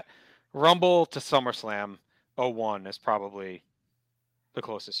 But that Rumble to SummerSlam 01 is probably the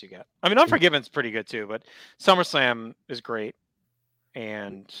closest you get. I mean, Unforgiven's pretty good too, but SummerSlam is great,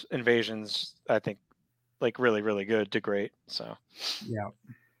 and Invasion's, I think, like really, really good to great. So yeah.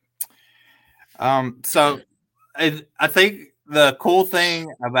 So I think the cool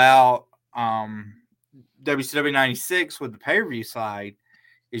thing about WCW 96 with the pay-per-view side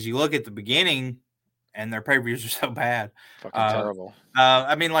is you look at the beginning and their pay-per-views are so bad. Fucking terrible.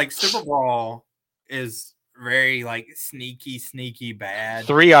 I mean, like Super Bowl is very like sneaky bad.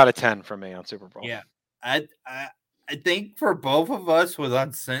 3 out of 10 for me on Super Bowl. Yeah. I think for both of us with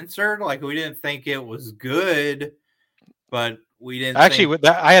Uncensored, like we didn't think it was good, but we didn't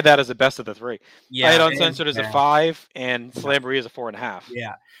I had that as the best of the 3. Yeah. I had Uncensored as a 5 and Slamboree as a 4.5.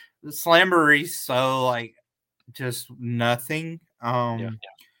 Yeah. The Slamboree's so like just nothing.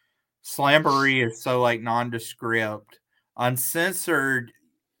 Slamboree is so like nondescript. Uncensored,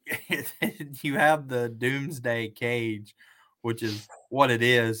 you have the Doomsday Cage, which is what it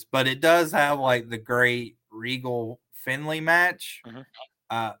is, but it does have like the great Regal Finley match.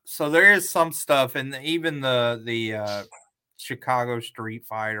 So there is some stuff, and even the Chicago Street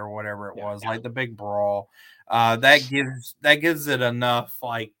Fight or whatever it was, like the big brawl. That gives it enough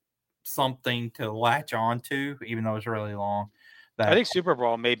like something to latch onto, even though it's really long. I think Super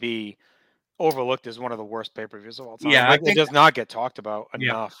Brawl may be overlooked as one of the worst pay-per-views of all time. Yeah, like it does not get talked about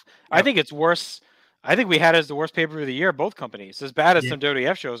enough. Yeah. I think it's worse. I think we had it as the worst pay-per-view of the year, both companies. As bad as some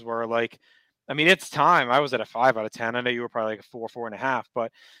WWF shows were, like, I mean, it's time. I was at a 5 out of 10. I know you were probably like a 4, 4.5,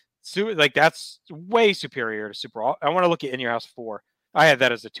 but like that's way superior to Super Brawl. I want to look at In Your House 4. I had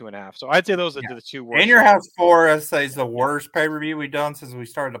that as a 2.5. So I'd say those are the two worst. In Your House 4, I say, is the worst pay-per-view we've done since we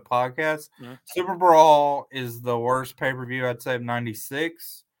started the podcast. Mm-hmm. Super Brawl is the worst pay-per-view, I'd say, of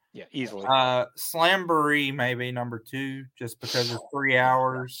 96. Yeah, easily. Slamboree maybe number 2, just because of 3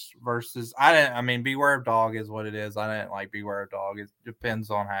 hours versus Beware of Dog is what it is. I didn't like Beware of Dog. It depends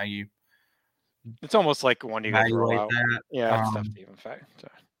on how you. It's almost like one you guys roll out. That. Yeah, it's tough to even fact.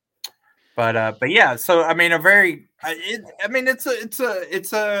 But yeah, so I mean, it's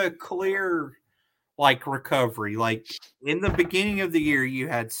a clear like recovery. Like in the beginning of the year, you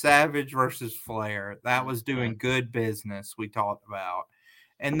had Savage versus Flair. That was doing good business. We talked about.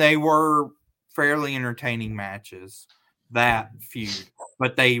 And they were fairly entertaining matches, that feud.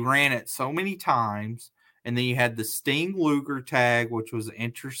 But they ran it so many times. And then you had the Sting Luger tag, which was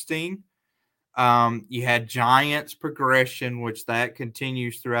interesting. You had Giants progression, which that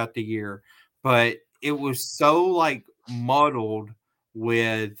continues throughout the year. But it was so like muddled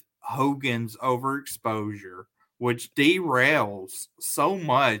with Hogan's overexposure, which derails so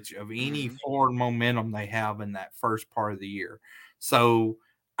much of any forward momentum they have in that first part of the year. So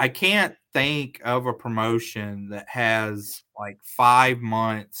I can't think of a promotion that has like 5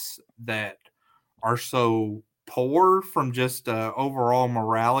 months that are so poor from just an overall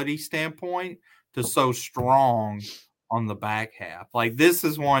morality standpoint to so strong on the back half. Like this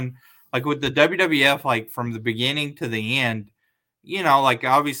is one, like with the WWF, like from the beginning to the end, you know, like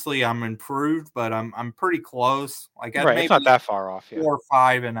obviously I'm improved, but I'm pretty close. Like it's not that far off. 4 or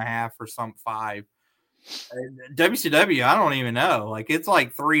 5.5 or some 5. WCW, I don't even know. Like it's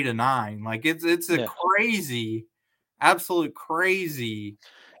like 3 to 9. Like it's a crazy, absolute crazy.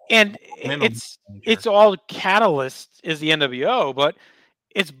 And it's all catalyst is the NWO, but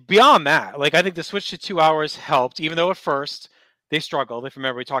it's beyond that. Like I think the switch to 2 hours helped, even though at first they struggled. If you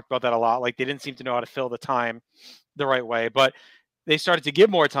remember, we talked about that a lot. Like they didn't seem to know how to fill the time the right way, but they started to give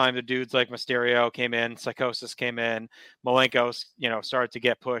more time to dudes like Mysterio came in, Psychosis came in, Malenko, started to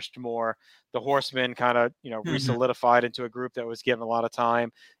get pushed more. The Horsemen kind of, re-solidified into a group that was given a lot of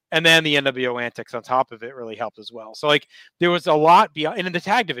time. And then the NWO antics on top of it really helped as well. So like there was a lot beyond, and in the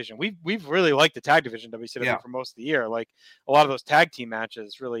tag division, we've really liked the tag division WCW for most of the year. Like a lot of those tag team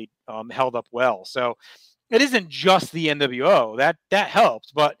matches really held up well. So it isn't just the NWO that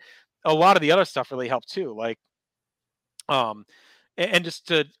helped, but a lot of the other stuff really helped too. Like, and just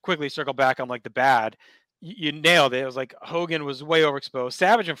to quickly circle back on like the bad, you nailed it. It was like Hogan was way overexposed.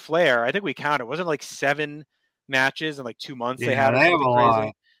 Savage and Flair, I think we counted, wasn't it like 7 matches in like 2 months they had? They have a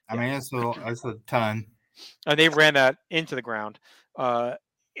lot. I mean, it's a ton. And they ran that into the ground. And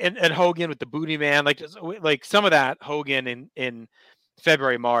Hogan with the booty man, like some of that Hogan in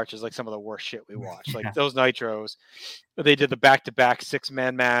February, March is like some of the worst shit we watched. Like those Nitros, they did the back-to-back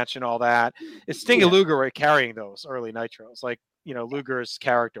 6-man match and all that. It's Sting and Luger were carrying those early Nitros. Like, Luger's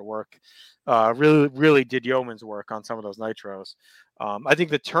character work really did yeoman's work on some of those Nitros. I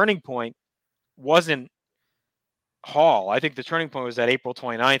think the turning point wasn't Hall. I think the turning point was that April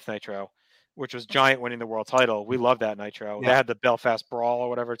 29th Nitro, which was Giant winning the world title. We love that Nitro. They had the Belfast Brawl or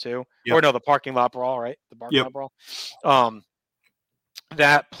whatever too. Or no, the parking lot brawl, right? The parking lot brawl.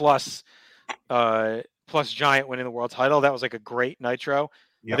 That plus Giant winning the world title. That was like a great Nitro.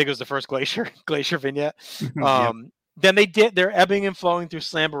 I think it was the first Glacier vignette. Then they're ebbing and flowing through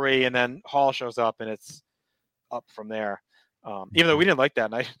Slamboree, and then Hall shows up, and it's up from there. Even though we didn't like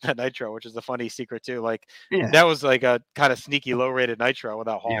that Nitro, which is the funny secret too. Like that was like a kind of sneaky low-rated Nitro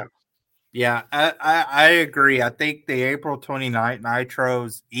without Hall. Yeah, I agree. I think the April 29th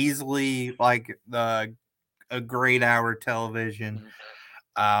Nitro's easily like a great hour television.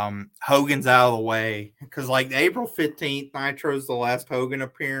 Hogan's out of the way because like the April 15th Nitro is the last Hogan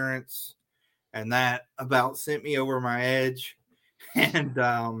appearance, and that about sent me over my edge. And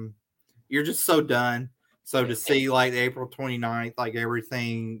you're just so done. So to see like April 29th, like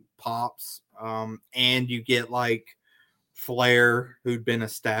everything pops, and you get like Flair who'd been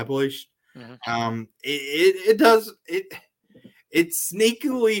established. It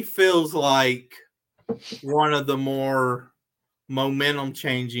sneakily feels like one of the more momentum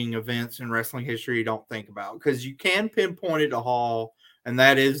changing events in wrestling history you don't think about, because you can pinpoint it to Hall and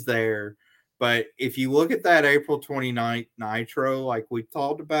that is there, But if you look at that April 29th Nitro, like we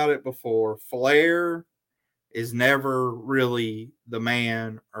talked about it before, Flair is never really the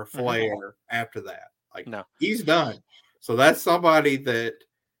man or Flair after that. Like, no, he's done. So that's somebody that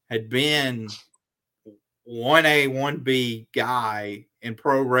had been 1A, 1B guy in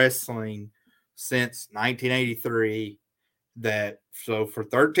pro wrestling since 1983. So for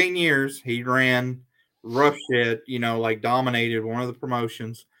 13 years, he ran rough shit, like dominated one of the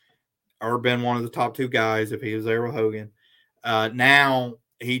promotions or been one of the top two guys if he was there with Hogan. Now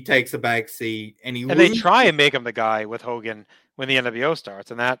he takes a back seat and they try and make him the guy with Hogan when the NWO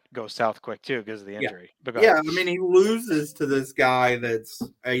starts, and that goes south quick too because of the injury. Yeah, I mean, he loses to this guy that's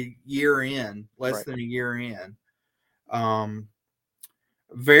a year in, less than a year in.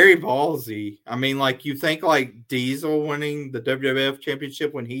 Very ballsy. I mean, like, you think like Diesel winning the WWF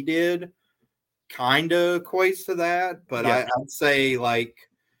championship when he did kind of equates to that, but I'd say like.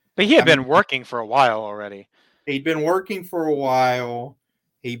 But he had been working for a while already. He'd been working for a while.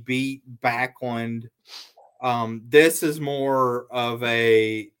 He beat Backlund. This is more of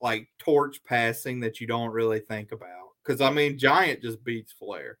a like torch passing that you don't really think about. Because, I mean, Giant just beats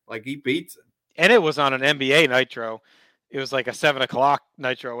Flair. Like, he beats him. And it was on an NBA Nitro. It was like a 7 o'clock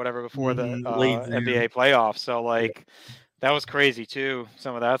Nitro or whatever before the NBA playoffs. So, like, that was crazy, too,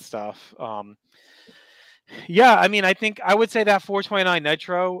 some of that stuff. Yeah, I mean, I would say that 429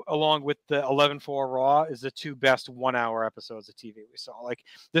 Nitro, along with the 11-4 Raw, is the two best 1 hour episodes of TV we saw. Like,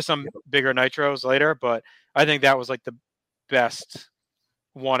 there's some bigger Nitros later, but I think that was like the best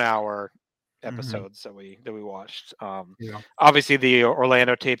 1 hour episodes that we watched. Obviously the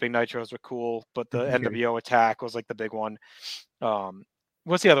Orlando taping Nitros were cool, but the NWO attack was like the big one.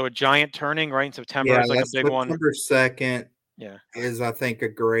 What's the other one? Giant turning right in September is like a big one. September 2nd is, I think, a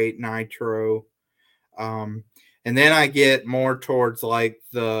great Nitro. And then I get more towards like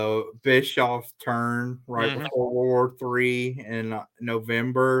the Bischoff turn right before World War III in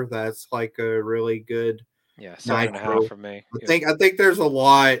November. That's like a really good 7.5 for me. I think there's a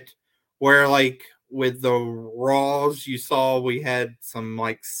lot where, like, with the Raws, you saw we had some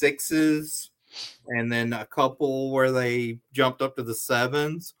like 6s and then a couple where they jumped up to the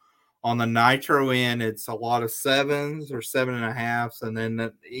 7s. On the Nitro end, it's a lot of 7s or 7.5s, and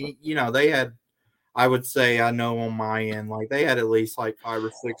then they had, I would say, I know on my end, like, they had at least like 5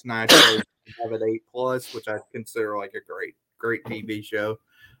 or 6 Nitros have an 8+, which I consider like a great TV show.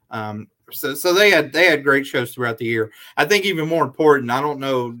 So they had great shows throughout the year. I think even more important, I don't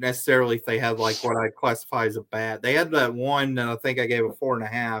know necessarily if they had like what I'd classify as a bad. They had that one that I think I gave a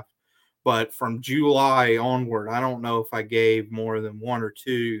 4.5, but from July onward, I don't know if I gave more than 1 or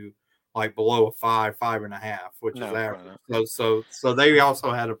 2 like below a 5.5, which is average. So they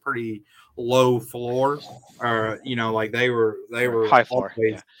also had a pretty low floor, or like they were high floor.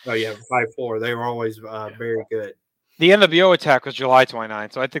 High floor. They were always very good. The NWO attack was July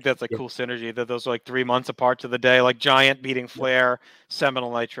 29th, so I think that's like cool synergy that those are like 3 months apart to the day. Like Giant beating Flair,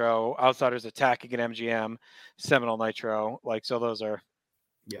 Seminole Nitro, Outsiders attacking at MGM, Seminole Nitro. Like, so those are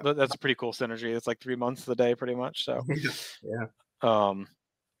that's a pretty cool synergy. It's like 3 months to the day, pretty much. So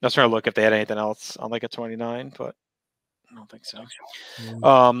I was trying to look if they had anything else on like a 29, but I don't think so.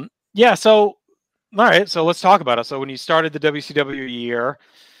 So all right, so let's talk about it. So when you started the WCW year,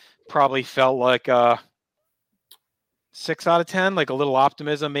 probably felt like 6 out of 10, like a little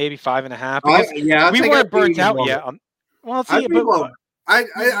optimism, maybe 5.5. We weren't burnt out yet.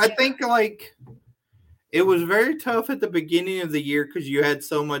 I think like it was very tough at the beginning of the year because you had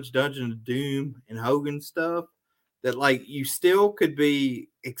so much Dungeon of Doom and Hogan stuff that like you still could be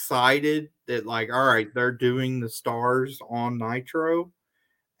excited that like, all right, they're doing the stars on Nitro,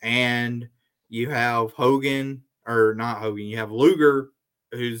 and you have Hogan, or not Hogan, you have Luger,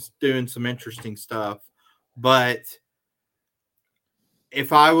 who's doing some interesting stuff. But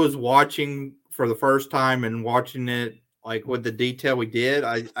if I was watching for the first time and watching it like with the detail we did,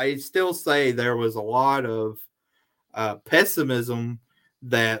 I still say there was a lot of pessimism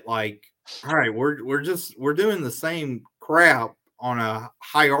that like, all right, we're doing the same crap on a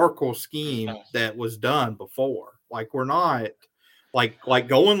hierarchical scheme that was done before. Like, we're not like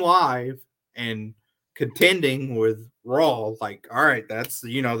going live and contending with Raw. Like, all right, that's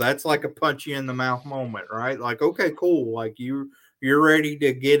like a punch you in the mouth moment, right? Like, okay, cool. Like you're ready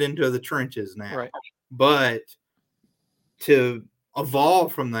to get into the trenches now. Right. But to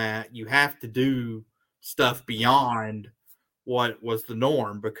evolve from that, you have to do stuff beyond what was the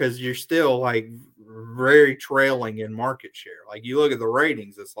norm, because you're still like very trailing in market share. Like, you look at the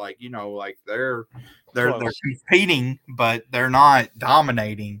ratings, it's like, like they're competing, but they're not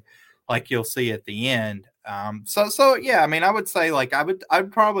dominating like you'll see at the end. So yeah, I mean, I would say like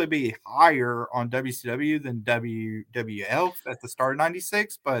I'd probably be higher on WCW than WWF at the start of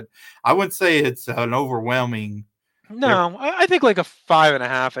 '96, but I wouldn't say it's an overwhelming. No, I think like a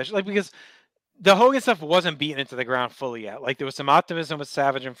 5.5-ish, like because the Hogan stuff wasn't beaten into the ground fully yet. Like there was some optimism with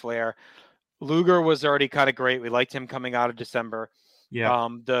Savage and Flair. Luger was already kind of great. We liked him coming out of December. Yeah.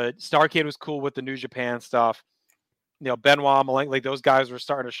 The Starrcade was cool with the New Japan stuff. You know, Benoit, Malenko, like those guys were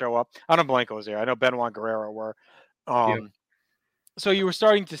starting to show up. I don't know Malenko was there. I know Benoit and Guerrero were. So you were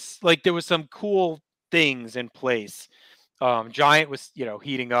starting to like there was some cool things in place. Giant was,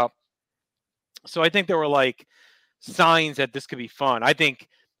 heating up. So I think there were like signs that this could be fun. I think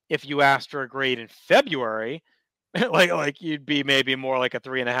if you asked for a grade in February, like you'd be maybe more like a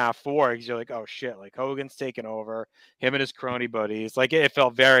 3.5, 4, because you're like, oh shit, like Hogan's taken over, him and his crony buddies. Like it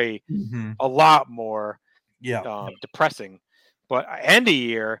felt very a lot more depressing. But end of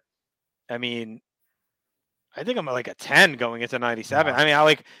year, I mean, I think I'm at like a 10 going into 97. I mean,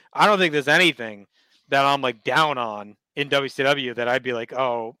 I don't think there's anything that I'm like down on in WCW that I'd be like,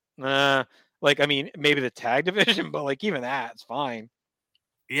 oh, like, I mean, maybe the tag division, but like even that's fine.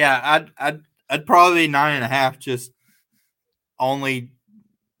 Yeah, I'd probably 9.5. Just only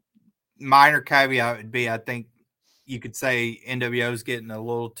minor caveat would be I think you could say NWO is getting a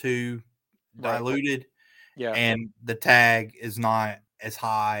little too diluted, and the tag is not as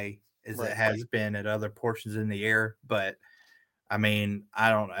high as it has been at other portions in the year. But I mean,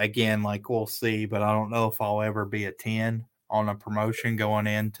 like we'll see, but I don't know if I'll ever be a 10 on a promotion going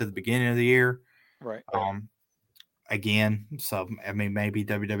into the beginning of the year. Right. Again, so I mean, maybe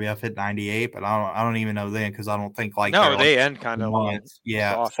WWF at 98, but I don't even know then because I don't think like they end kind of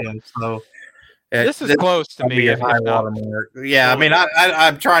soft. So this is close to me. A high watermark. Yeah, I mean,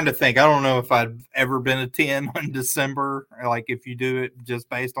 I'm trying to think. I don't know if I've ever been a 10 in December. Like if you do it just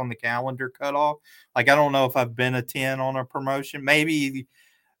based on the calendar cutoff, like I don't know if I've been a 10 on a promotion. Maybe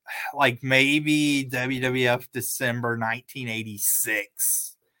WWF December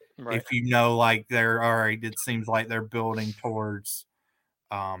 1986. Right. If like they're all right, it seems like they're building towards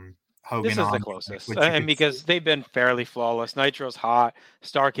Hogan. This is the closest, and because they've been fairly flawless. Nitro's hot.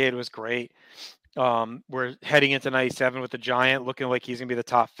 Starrcade was great. We're heading into 97 with the Giant looking like he's gonna be the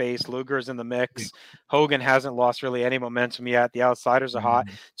top face. Luger's in the mix. Hogan hasn't lost really any momentum yet. The Outsiders are hot.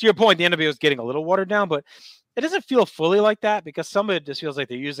 To your point, the NWO is getting a little watered down, but it doesn't feel fully like that because some of it just feels like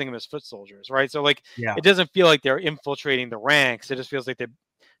they're using them as foot soldiers, right? So like it doesn't feel like they're infiltrating the ranks. It just feels like they're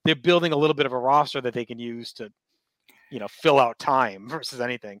building a little bit of a roster that they can use to, fill out time versus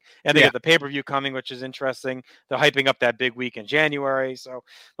anything. And they got the pay-per-view coming, which is interesting. They're hyping up that big week in January. So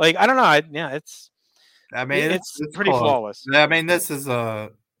like, I don't know. It's pretty flawless. I mean, this is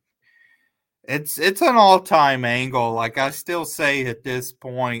it's an all-time angle. Like I still say at this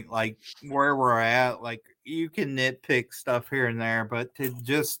point, like where we're at, like you can nitpick stuff here and there, but to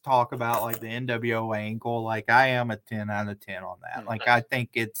just talk about like the NWO angle, like I am a 10 out of 10 on that. Like I think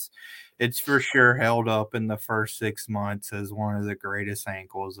it's for sure held up in the first 6 months as one of the greatest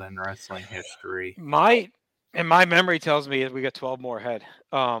ankles in wrestling history. My memory tells me that we got 12 more ahead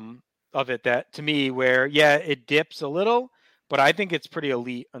of it. That to me, where it dips a little, but I think it's pretty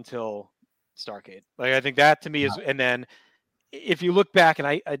elite until Starrcade. Like I think that to me is, and then if you look back, and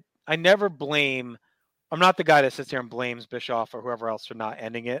I never blame. I'm not the guy that sits here and blames Bischoff or whoever else for not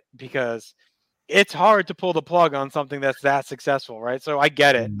ending it because it's hard to pull the plug on something that's that successful, right? So I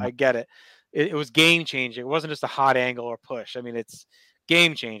get it. I get it. It was game changing. It wasn't just a hot angle or push. I mean, it's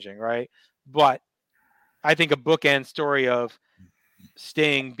game changing, right? But I think a bookend story of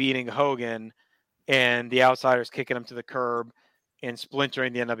Sting beating Hogan and the Outsiders kicking him to the curb and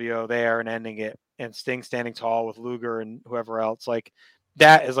splintering the NWO there and ending it, and Sting standing tall with Luger and whoever else, like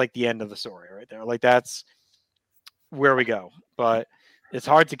that is like the end of the story right there. Like that's where we go, but it's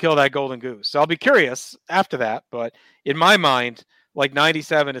hard to kill that golden goose. So I'll be curious after that, but in my mind, like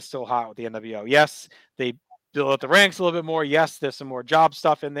 97 is still hot with the NWO. Yes, they build up the ranks a little bit more. Yes, there's some more job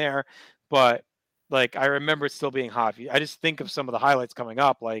stuff in there, but like I remember it still being hot. I just think of some of the highlights coming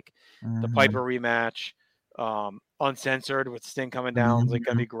up, like the Piper rematch, uncensored with Sting coming down, like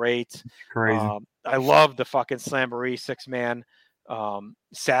gonna be great. Crazy. I love the fucking Slamboree 6-man,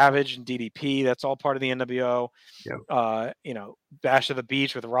 Savage and DDP. That's all part of the NWO. Bash of the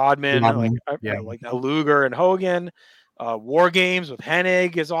Beach with Rodman, like Luger and Hogan. War Games with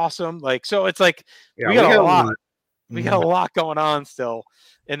Hennig is awesome. Like so, it's like we got a lot. We got a lot going on still.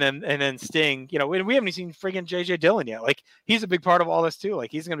 And then Sting, we haven't even seen friggin' JJ Dillon yet. Like he's a big part of all this too.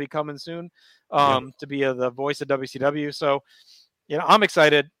 Like he's going to be coming soon to be the voice of WCW. So, I'm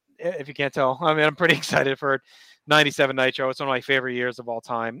excited. If you can't tell, I mean, I'm pretty excited for 97 Nitro. It's one of my favorite years of all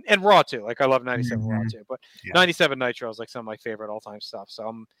time, and Raw too. Like I love 97 Raw too, but 97 Nitro is like some of my favorite all time stuff. So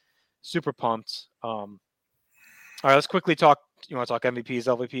I'm super pumped. All right, let's quickly talk. You want to talk MVPs,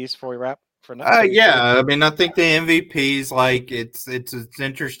 LVPs before we wrap? Yeah, I mean, I think the MVPs, like it's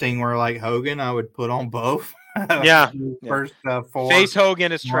interesting. Where like Hogan, I would put on both. First 4 face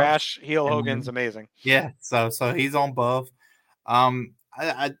Hogan is trash. Heel Hogan's amazing. Yeah, so he's on both.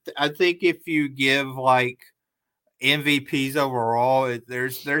 I think if you give like MVPs overall,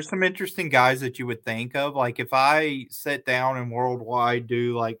 there's some interesting guys that you would think of. Like if I sit down and worldwide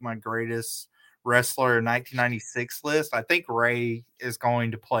do like my greatest wrestler in 1996 list, I think Ray is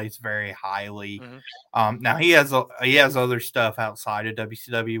going to place very highly. Now he has other stuff outside of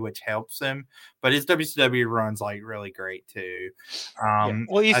WCW which helps him, but his WCW run's like really great too.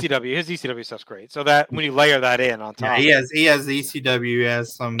 Well, ECW, his ECW stuff's great. So that when you layer that in on top, he has ECW, he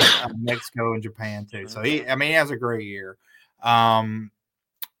has some Mexico and Japan too. So he has a great year.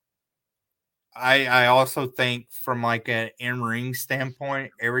 I also think from like an in-ring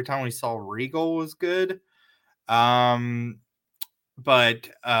standpoint, every time we saw Regal was good. But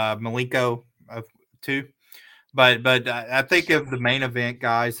Malenko too. But I think of the main event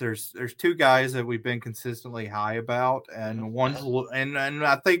guys, there's 2 guys that we've been consistently high about, and and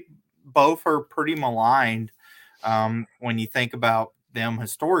I think both are pretty maligned when you think about them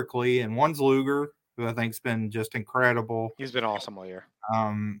historically. And one's Luger, who I think's been just incredible. He's been awesome all year.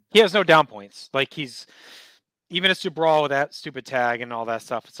 He has no down points. Like he's even a Super Brawl with that stupid tag and all that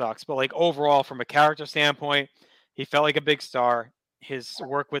stuff. It sucks. But like overall, from a character standpoint, he felt like a big star. His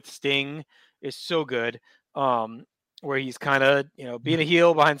work with Sting is so good. Where he's kind of, being a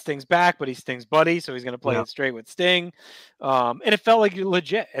heel behind Sting's back, but he's Sting's buddy, so he's going to play it straight with Sting. And it felt like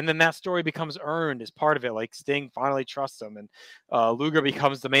legit. And then that story becomes earned as part of it. Like Sting finally trusts him, and Luger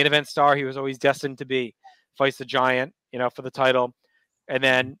becomes the main event star he was always destined to be. Fights the Giant, for the title. And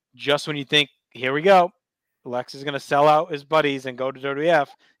then just when you think, here we go, Lex is going to sell out his buddies and go to WWF,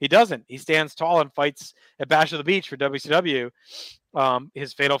 he doesn't. He stands tall and fights at Bash of the Beach for WCW.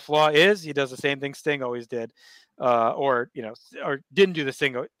 His fatal flaw is he does the same thing Sting always did, or didn't do the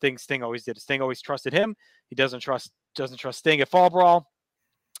thing Sting always did. Sting always trusted him. He doesn't trust Sting at Fall Brawl.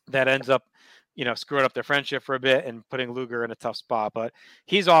 That ends up, screwing up their friendship for a bit and putting Luger in a tough spot. But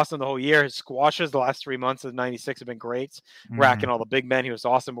he's awesome the whole year. His squashes the last 3 months of '96 have been great, racking all the big men. He was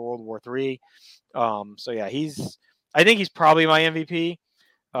awesome in World War III. So yeah, I think he's probably my MVP.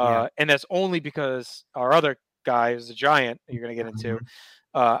 And that's only because our other guy is a Giant you're going to get into.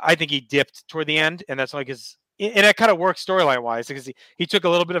 I think he dipped toward the end, and that's like and that kind of works storyline wise because he took a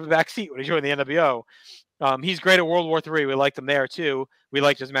little bit of a back seat when he joined the NWO. He's great at World War III. We liked him there too. We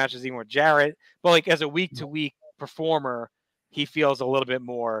liked his matches even with Jarrett, but like as a week to week performer, he feels a little bit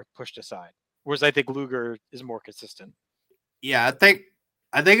more pushed aside. Whereas I think Luger is more consistent. Yeah, I think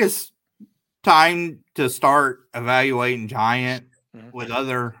it's time to start evaluating Giant with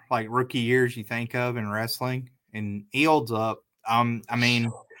other like rookie years you think of in wrestling, and he holds up.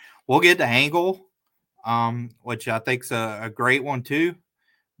 We'll get to Angle, which I think's a great one too.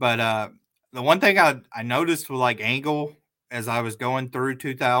 But the one thing I noticed with like Angle as I was going through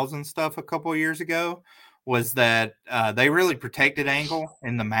 2000 stuff a couple of years ago was that they really protected Angle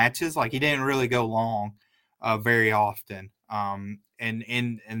in the matches. Like he didn't really go long very often. And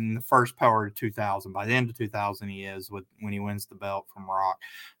in the first part of 2000, by the end of 2000, he is when he wins the belt from Rock.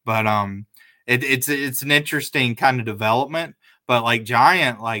 But it's an interesting kind of development. But like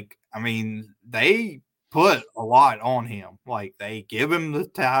Giant, they put a lot on him. Like they give him the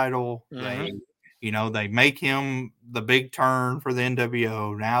title. They make him the big turn for the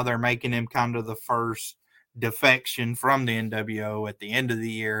NWO. Now they're making him kind of the first defection from the NWO at the end of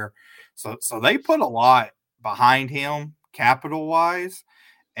the year. So they put a lot behind him capital wise.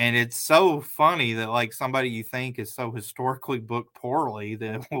 And it's so funny that like somebody you think is so historically booked poorly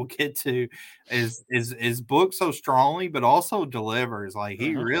that we'll get to is booked so strongly, but also delivers. Like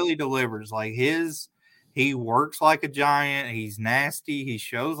he really delivers. Like he works like a Giant. He's nasty. He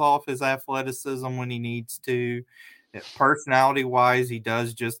shows off his athleticism when he needs to. Personality wise, he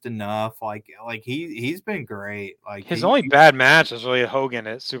does just enough. Like he's been great. Like his only bad match is really Hogan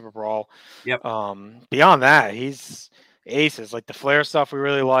at Super Brawl. Yep. Beyond that, he's aces. Like the Flair stuff we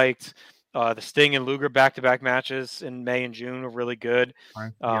really liked. The Sting and Luger back-to-back matches in May and June were really good.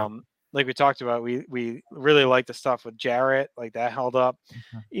 Right. Like we talked about, we really like the stuff with Jarrett. Like that held up.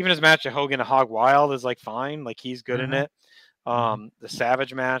 Even his match at Hogan and Hog Wild is like fine. Like he's good in it. The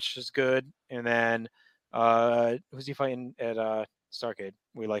Savage match is good. And then who's he fighting at Starrcade?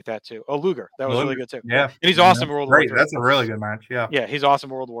 We like that too. Oh, Luger. That was really good too. Yeah. And he's awesome in World War III. That's a really good match. Yeah. Yeah, he's awesome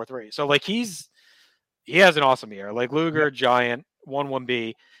in World War III. So like he has an awesome year. Like Luger, Giant,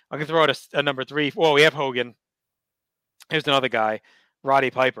 1-1B. I can throw out a number 3. Well, we have Hogan. Here's another guy,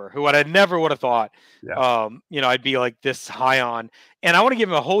 Roddy Piper, who I never would have thought, I'd be like this high on. And I want to give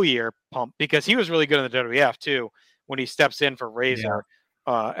him a whole year pump because he was really good in the WWF too when he steps in for Razor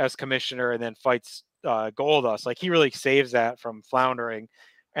as commissioner and then fights Goldust. Like he really saves that from floundering.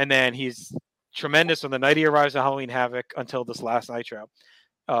 And then he's tremendous when the night he arrives at Halloween Havoc until this last Nitro.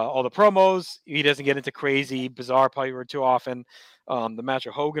 All the promos, he doesn't get into crazy, bizarre Piper too often. The match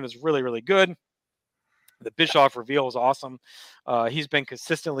with Hogan is really, really good. The Bischoff reveal is awesome. He's been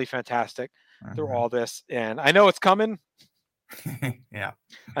consistently fantastic through all this. And I know it's coming. Yeah.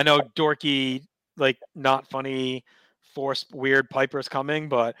 I know dorky, like not funny, forced, weird Piper's coming,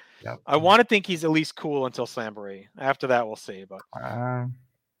 but I want to think he's at least cool until Slamboree. After that, we'll see. But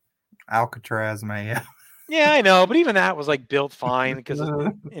Alcatraz, man. Yeah, I know, but even that was like built fine because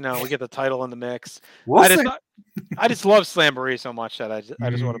we get the title in the mix. I just love Slamboree so much that I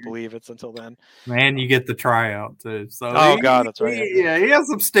just want to believe it's until then. Man, you get the tryout too. So God, that's right. He has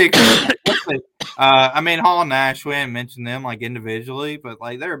some stickers. I mean, Hall and Nash, we didn't mention them like individually, but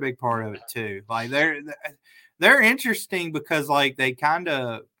like they're a big part of it too. Like they're interesting because like they kind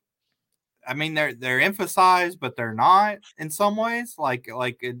of. I mean, they're emphasized, but they're not in some ways. Like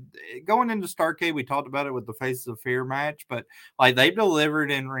going into Starrcade, we talked about it with the Faces of Fear match, but like they delivered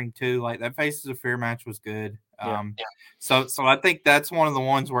in ring too. Like that Faces of Fear match was good. So I think that's one of the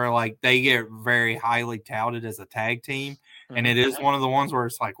ones where like they get very highly touted as a tag team, and it is one of the ones where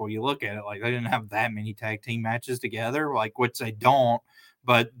it's like, well, you look at it like they didn't have that many tag team matches together, like which they don't.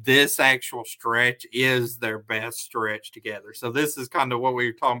 But this actual stretch is their best stretch together. So this is kind of what we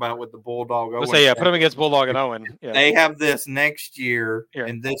were talking about with the Bulldog. Let's say, put them against Bulldog and Owen. Yeah. They have this next year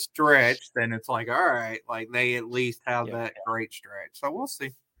in this stretch, then it's like, all right, like they at least have that great stretch. So we'll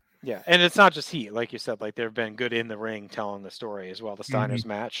see. Yeah, and it's not just heat, like you said. Like they've been good in the ring telling the story as well. The Steiners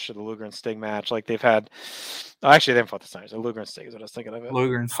match, the Luger and Sting match, like they've had. Actually, they haven't fought the Steiners. The Luger and Sting is what I was thinking of. It.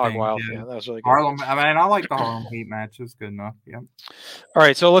 Luger and Sting, Hog Wild. Yeah, that was really good. Harlem. I mean, I like the Harlem Heat match. It's good enough. Yeah. All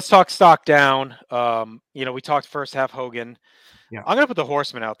right, so let's talk stock down. We talked first half Hogan. Yeah. I'm gonna put the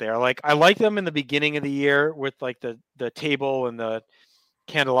Horsemen out there. Like I like them in the beginning of the year with like the table and the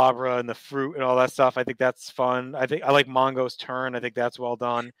candelabra and the fruit and all that stuff. I think that's fun. I like Mongo's turn. I think that's well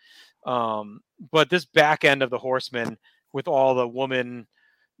done. But this back end of the Horsemen with all the woman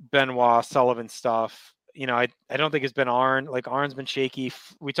Benoit Sullivan stuff, I don't think it's been Arn. Like Arn's been shaky.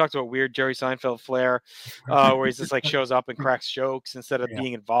 We talked about weird Jerry Seinfeld flair, where he's just like shows up and cracks jokes instead of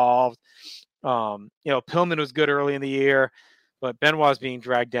being involved. Pillman was good early in the year, but Benoit's being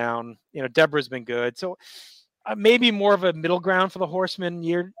dragged down. Deborah's been good. So maybe more of a middle ground for the Horsemen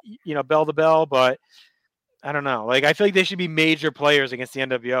year, bell to bell, but I don't know. Like, I feel like they should be major players against the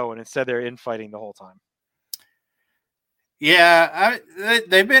NWO, and instead they're infighting the whole time. Yeah,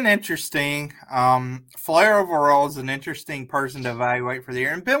 they've been interesting. Flair overall is an interesting person to evaluate for the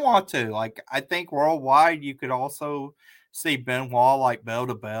year, and Benoit too. Like, I think worldwide you could also see Benoit like bell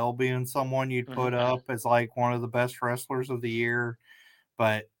to bell being someone you'd put up as like one of the best wrestlers of the year.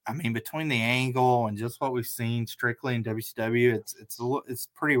 But I mean, between the angle and just what we've seen strictly in WCW, it's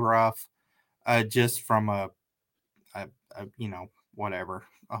pretty rough. Just from a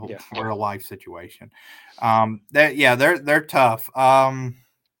real life situation. They're tough.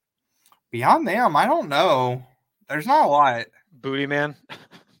 Beyond them, I don't know. There's not a lot. Booty Man.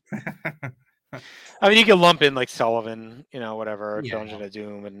 I mean, you can lump in like Sullivan, whatever, Dungeon of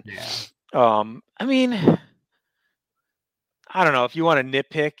Doom, and I mean, I don't know if you want to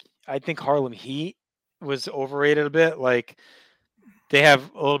nitpick. I think Harlem Heat was overrated a bit. Like they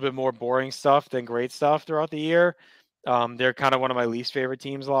have a little bit more boring stuff than great stuff throughout the year. They're kind of one of my least favorite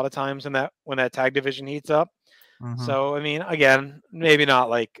teams a lot of times when that tag division heats up. So, I mean, again, maybe not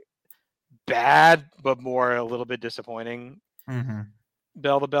like bad, but more a little bit disappointing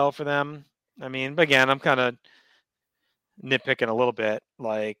bell to bell for them. I mean, again, I'm kind of nitpicking a little bit.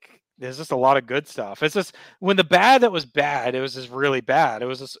 Like there's just a lot of good stuff. It's just when the bad that was bad, it was just really bad. It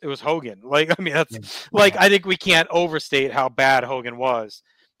was Hogan. Like, I mean, that's I think we can't overstate how bad Hogan was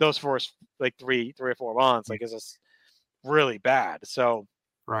those first like three or 4 months. Like it's just really bad. So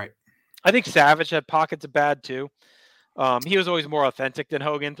right. I think Savage had pockets of bad too. He was always more authentic than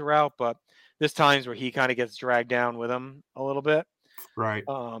Hogan throughout, but there's times where he kind of gets dragged down with him a little bit. Right.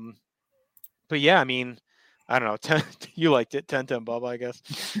 But yeah, I mean, I don't know. You liked it, 10-10 Bubba, I guess.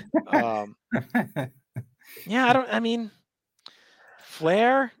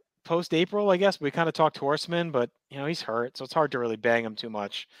 Flair post-April, I guess. We kind of talked Horseman, but he's hurt, so it's hard to really bang him too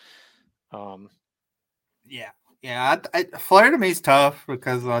much. Yeah. Yeah, Flair to me is tough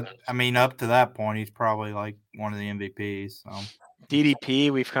because I mean, up to that point, he's probably like one of the MVPs. So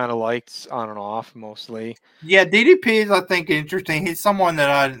DDP, we've kind of liked on and off mostly. Yeah, DDP is, I think, interesting. He's someone that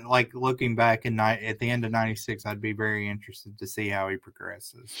I like looking back at the end of '96. I'd be very interested to see how he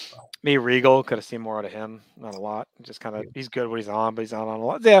progresses. So. Me, Regal, could have seen more out of him. Not a lot. Just kind of, he's good when he's on, but he's not on a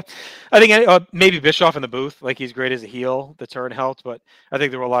lot. Yeah, I think maybe Bischoff in the booth, like he's great as a heel. The turn helped, but I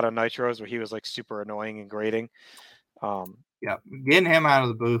think there were a lot of nitros where he was like super annoying and grating. Yeah, getting him out of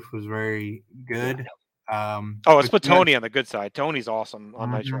the booth was very good. Let's put Tony on the good side. Tony's awesome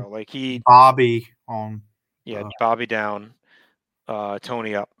on Nitro. Like Bobby on. Yeah, Bobby down,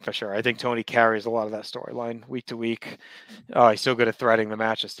 Tony up for sure. I think Tony carries a lot of that storyline week to week. He's so good at threading the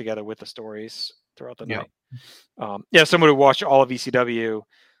matches together with the stories throughout the night. Someone who watched all of ECW.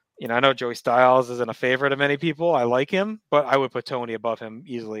 I know Joey Styles isn't a favorite of many people. I like him, but I would put Tony above him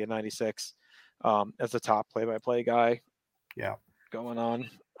easily in '96 as the top play-by-play guy. Yeah, going on.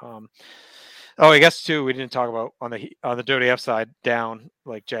 I guess too, we didn't talk about on the WWF side down,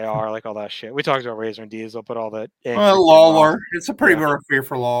 like JR, like all that shit. We talked about Razor and Diesel, but all that. Lawler. It's a pretty rough year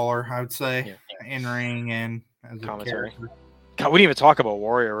for Lawler, I would say, in ring and as a commentary. character. God, we didn't even talk about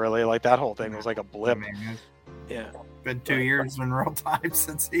Warrior really. Like that whole thing was like a blip. Yeah, been 2 years in real time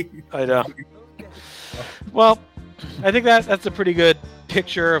since he. I know. Well, I think that's a pretty good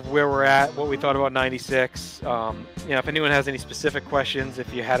picture of where we're at, what we thought about '96. If anyone has any specific questions,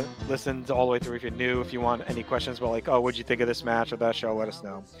 if you hadn't listened all the way through, if you're new, if you want any questions about like, what'd you think of this match or that show, let us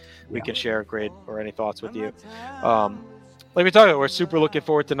know. We can share a grade or any thoughts with you. Like we talked about, we're super looking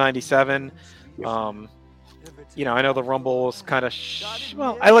forward to '97. I know the Rumble is kind of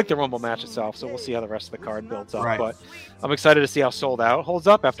I like the Rumble match itself, so we'll see how the rest of the card builds up. Right. But I'm excited to see how Sold Out holds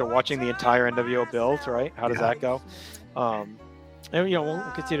up after watching the entire NWO build. Right? How does that go? And we'll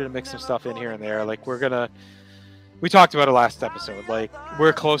continue to mix some stuff in here and there. Like we talked about it last episode. Like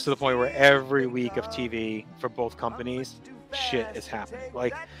we're close to the point where every week of TV for both companies, shit is happening.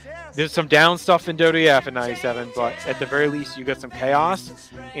 Like there's some down stuff in WWF in '97, but at the very least you got some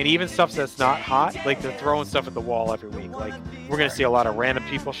chaos, and even stuff that's not hot. Like they're throwing stuff at the wall every week. Like we're gonna see a lot of random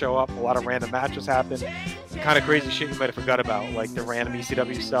people show up, a lot of random matches happen, kind of crazy shit you might have forgot about, like the random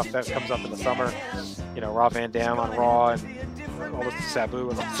ECW stuff that comes up in the summer. Rob Van Dam on Raw and all this Sabu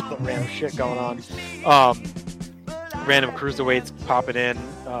and all this random shit going on. Random cruiserweights popping in,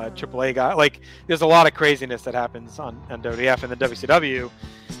 AAA guy. Like, there's a lot of craziness that happens on WWF and the WCW.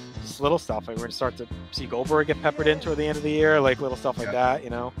 Just little stuff. Like, we're gonna start to see Goldberg get peppered in toward the end of the year, like little stuff like that.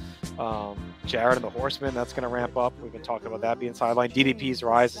 Jared and the Horsemen, that's gonna ramp up. We've been talking about that being sidelined. DDP's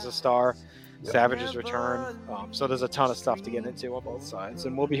rise as a star. Savage's return. So there's a ton of stuff to get into on both sides,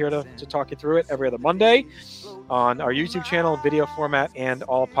 and we'll be here to talk you through it every other Monday on our YouTube channel, video format, and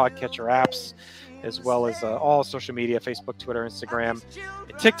all podcatcher apps, as well as all social media, Facebook, Twitter, Instagram,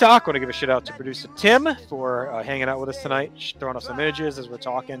 and TikTok. I want to give a shout out to producer Tim for hanging out with us tonight, throwing us some images as we're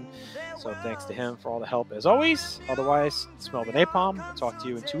talking. So thanks to him for all the help as always. Otherwise, smell the napalm. We'll talk to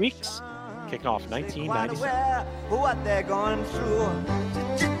you in 2 weeks, kicking off 1997. What they're going through.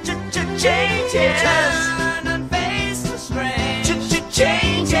 Changes. Turn and face the strain.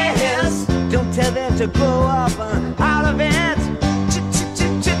 Changes. Don't tell them to grow up out of it.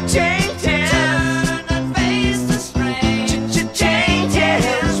 Changes. Turn and face the strain.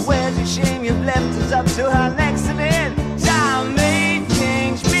 Changes. Where's the shame you've left us up to our next event? Time may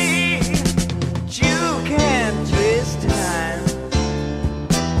change me. You can't twist time.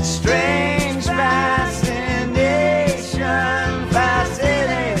 Strange fascination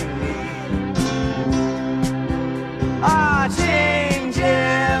fascinating me. Our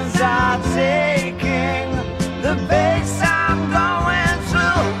changes are taking the pace I'm going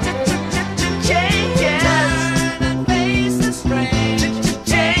through. Changes. Turn and face the strain.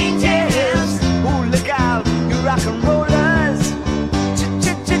 Changes. Ooh, look out, you rock and rollers.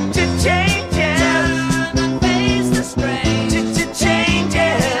 Changes. Turn and face the strain.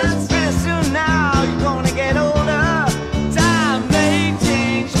 Changes. Pretty soon now you're gonna get older. Time may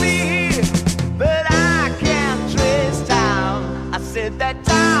change me, but I can't trace time. I said that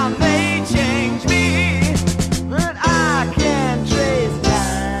time may change me.